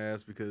stand my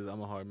ass because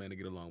I'm a hard man to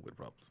get along with,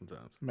 probably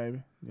sometimes.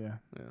 Maybe, yeah.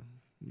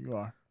 You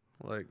are.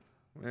 Like,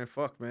 man,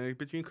 fuck, man,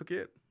 bitch, you ain't cook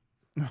yet.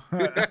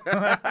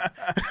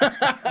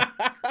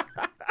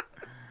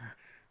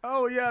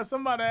 Oh yeah,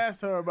 somebody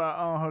asked her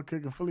about her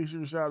cooking. Felicia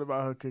Rashad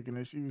about her cooking,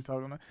 and she was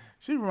talking.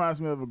 She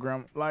reminds me of a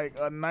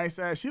a nice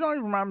ass. She don't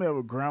even remind me of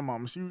a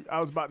grandmama.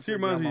 I was about to say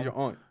reminds me of your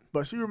aunt,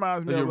 but she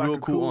reminds me of like a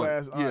cool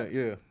ass aunt.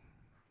 Yeah.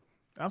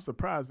 I'm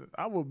surprised.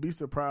 I would be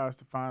surprised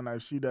to find out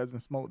if she doesn't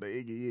smoke the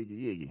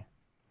Iggy.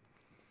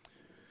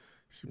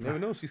 You never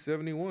know. She's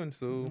 71,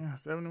 so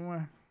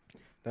 71.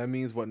 That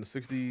means what in the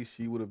 60s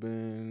she would have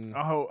been.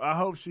 I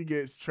hope she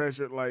gets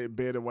treasured like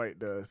Betty White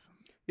does.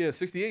 Yeah,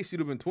 68 she'd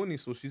have been 20,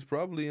 so she's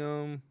probably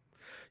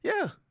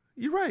Yeah,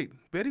 you're right.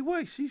 Betty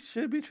White, she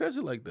should be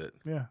treasured like that.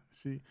 Yeah,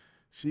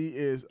 she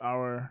is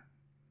our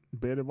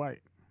Betty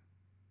White.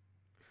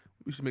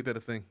 We should make that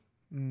a thing.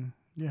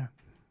 Yeah.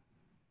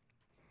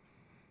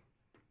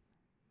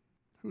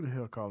 Who the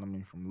hell calling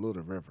me from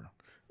Little River?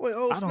 Wait,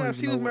 snap!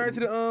 She was married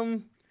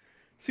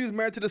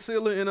to the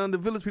sailor and the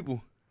Village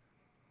People.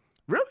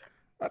 Really?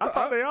 I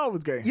thought they all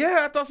was gay.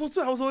 Yeah, I thought so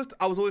too. I was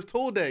always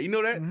told that. You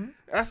know that?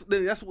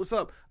 That's what's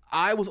up.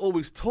 I was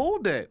always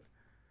told that.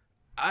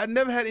 I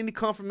never had any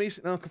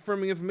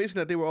confirming information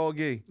that they were all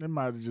gay. It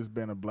might have just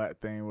been a black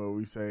thing where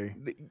we say,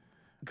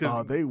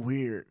 they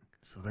weird.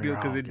 So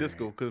because they're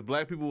disco. Because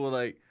black people were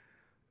like,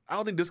 I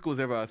don't think disco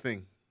was ever our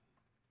thing.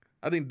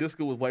 I think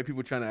disco was white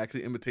people trying to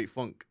actually imitate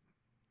funk.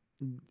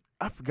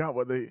 I forgot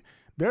what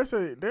there's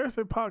a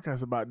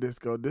podcast about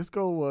disco.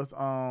 Disco was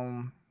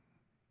I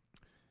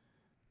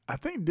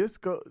think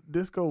disco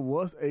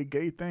was a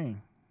gay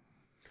thing.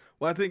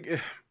 Well, I think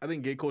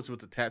gay culture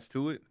was attached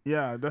to it.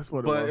 Yeah, that's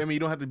what it was. But I mean, you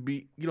don't have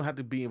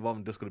to be involved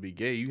in disco to be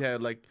gay. You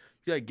had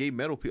gay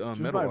metal just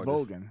metal like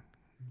artists.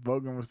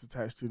 Vogan was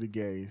attached to the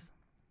gays.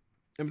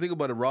 I mean, think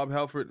about it. Rob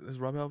Halford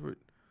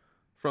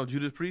from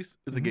Judas Priest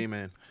is a gay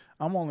man.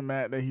 I'm only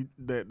mad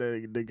that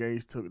the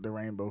gays took the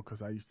rainbow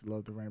because I used to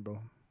love the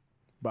rainbow,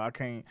 but I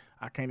can't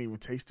even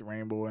taste the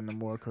rainbow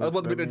anymore. I was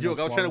about to make that joke.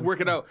 I was trying to work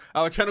it out.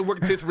 I was trying to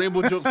work the taste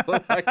rainbow joke.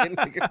 But I couldn't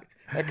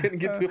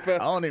get too fast.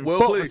 I don't even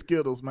fuck with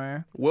Skittles,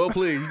 man. Well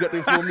played. You got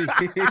there for me.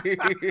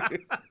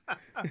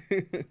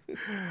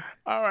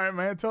 All right,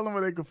 man. Tell them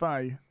where they can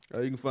find you.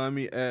 You can find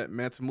me at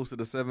Mantamusa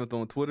the 7th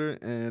on Twitter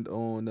and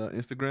on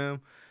Instagram.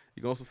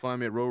 You can also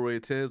find me at Roray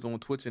Tez on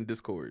Twitch and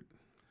Discord.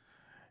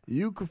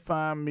 You can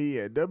find me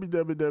at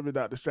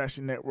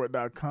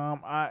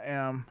www.distractionnetwork.com. I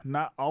am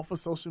not off of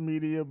social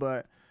media,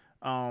 but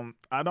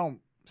I don't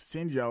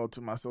send y'all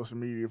to my social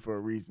media for a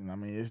reason. I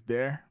mean, it's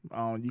there.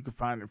 You can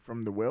find it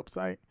from the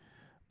website,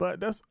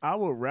 but I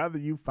would rather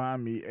you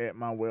find me at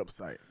my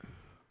website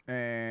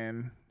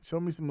and show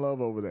me some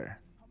love over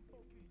there.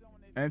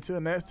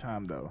 Until next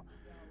time, though,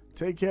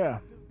 take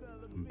care.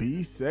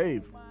 Be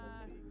safe.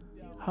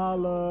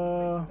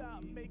 Holla.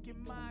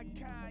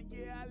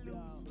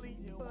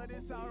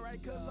 It's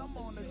alright, cause I'm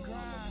on the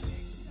grind.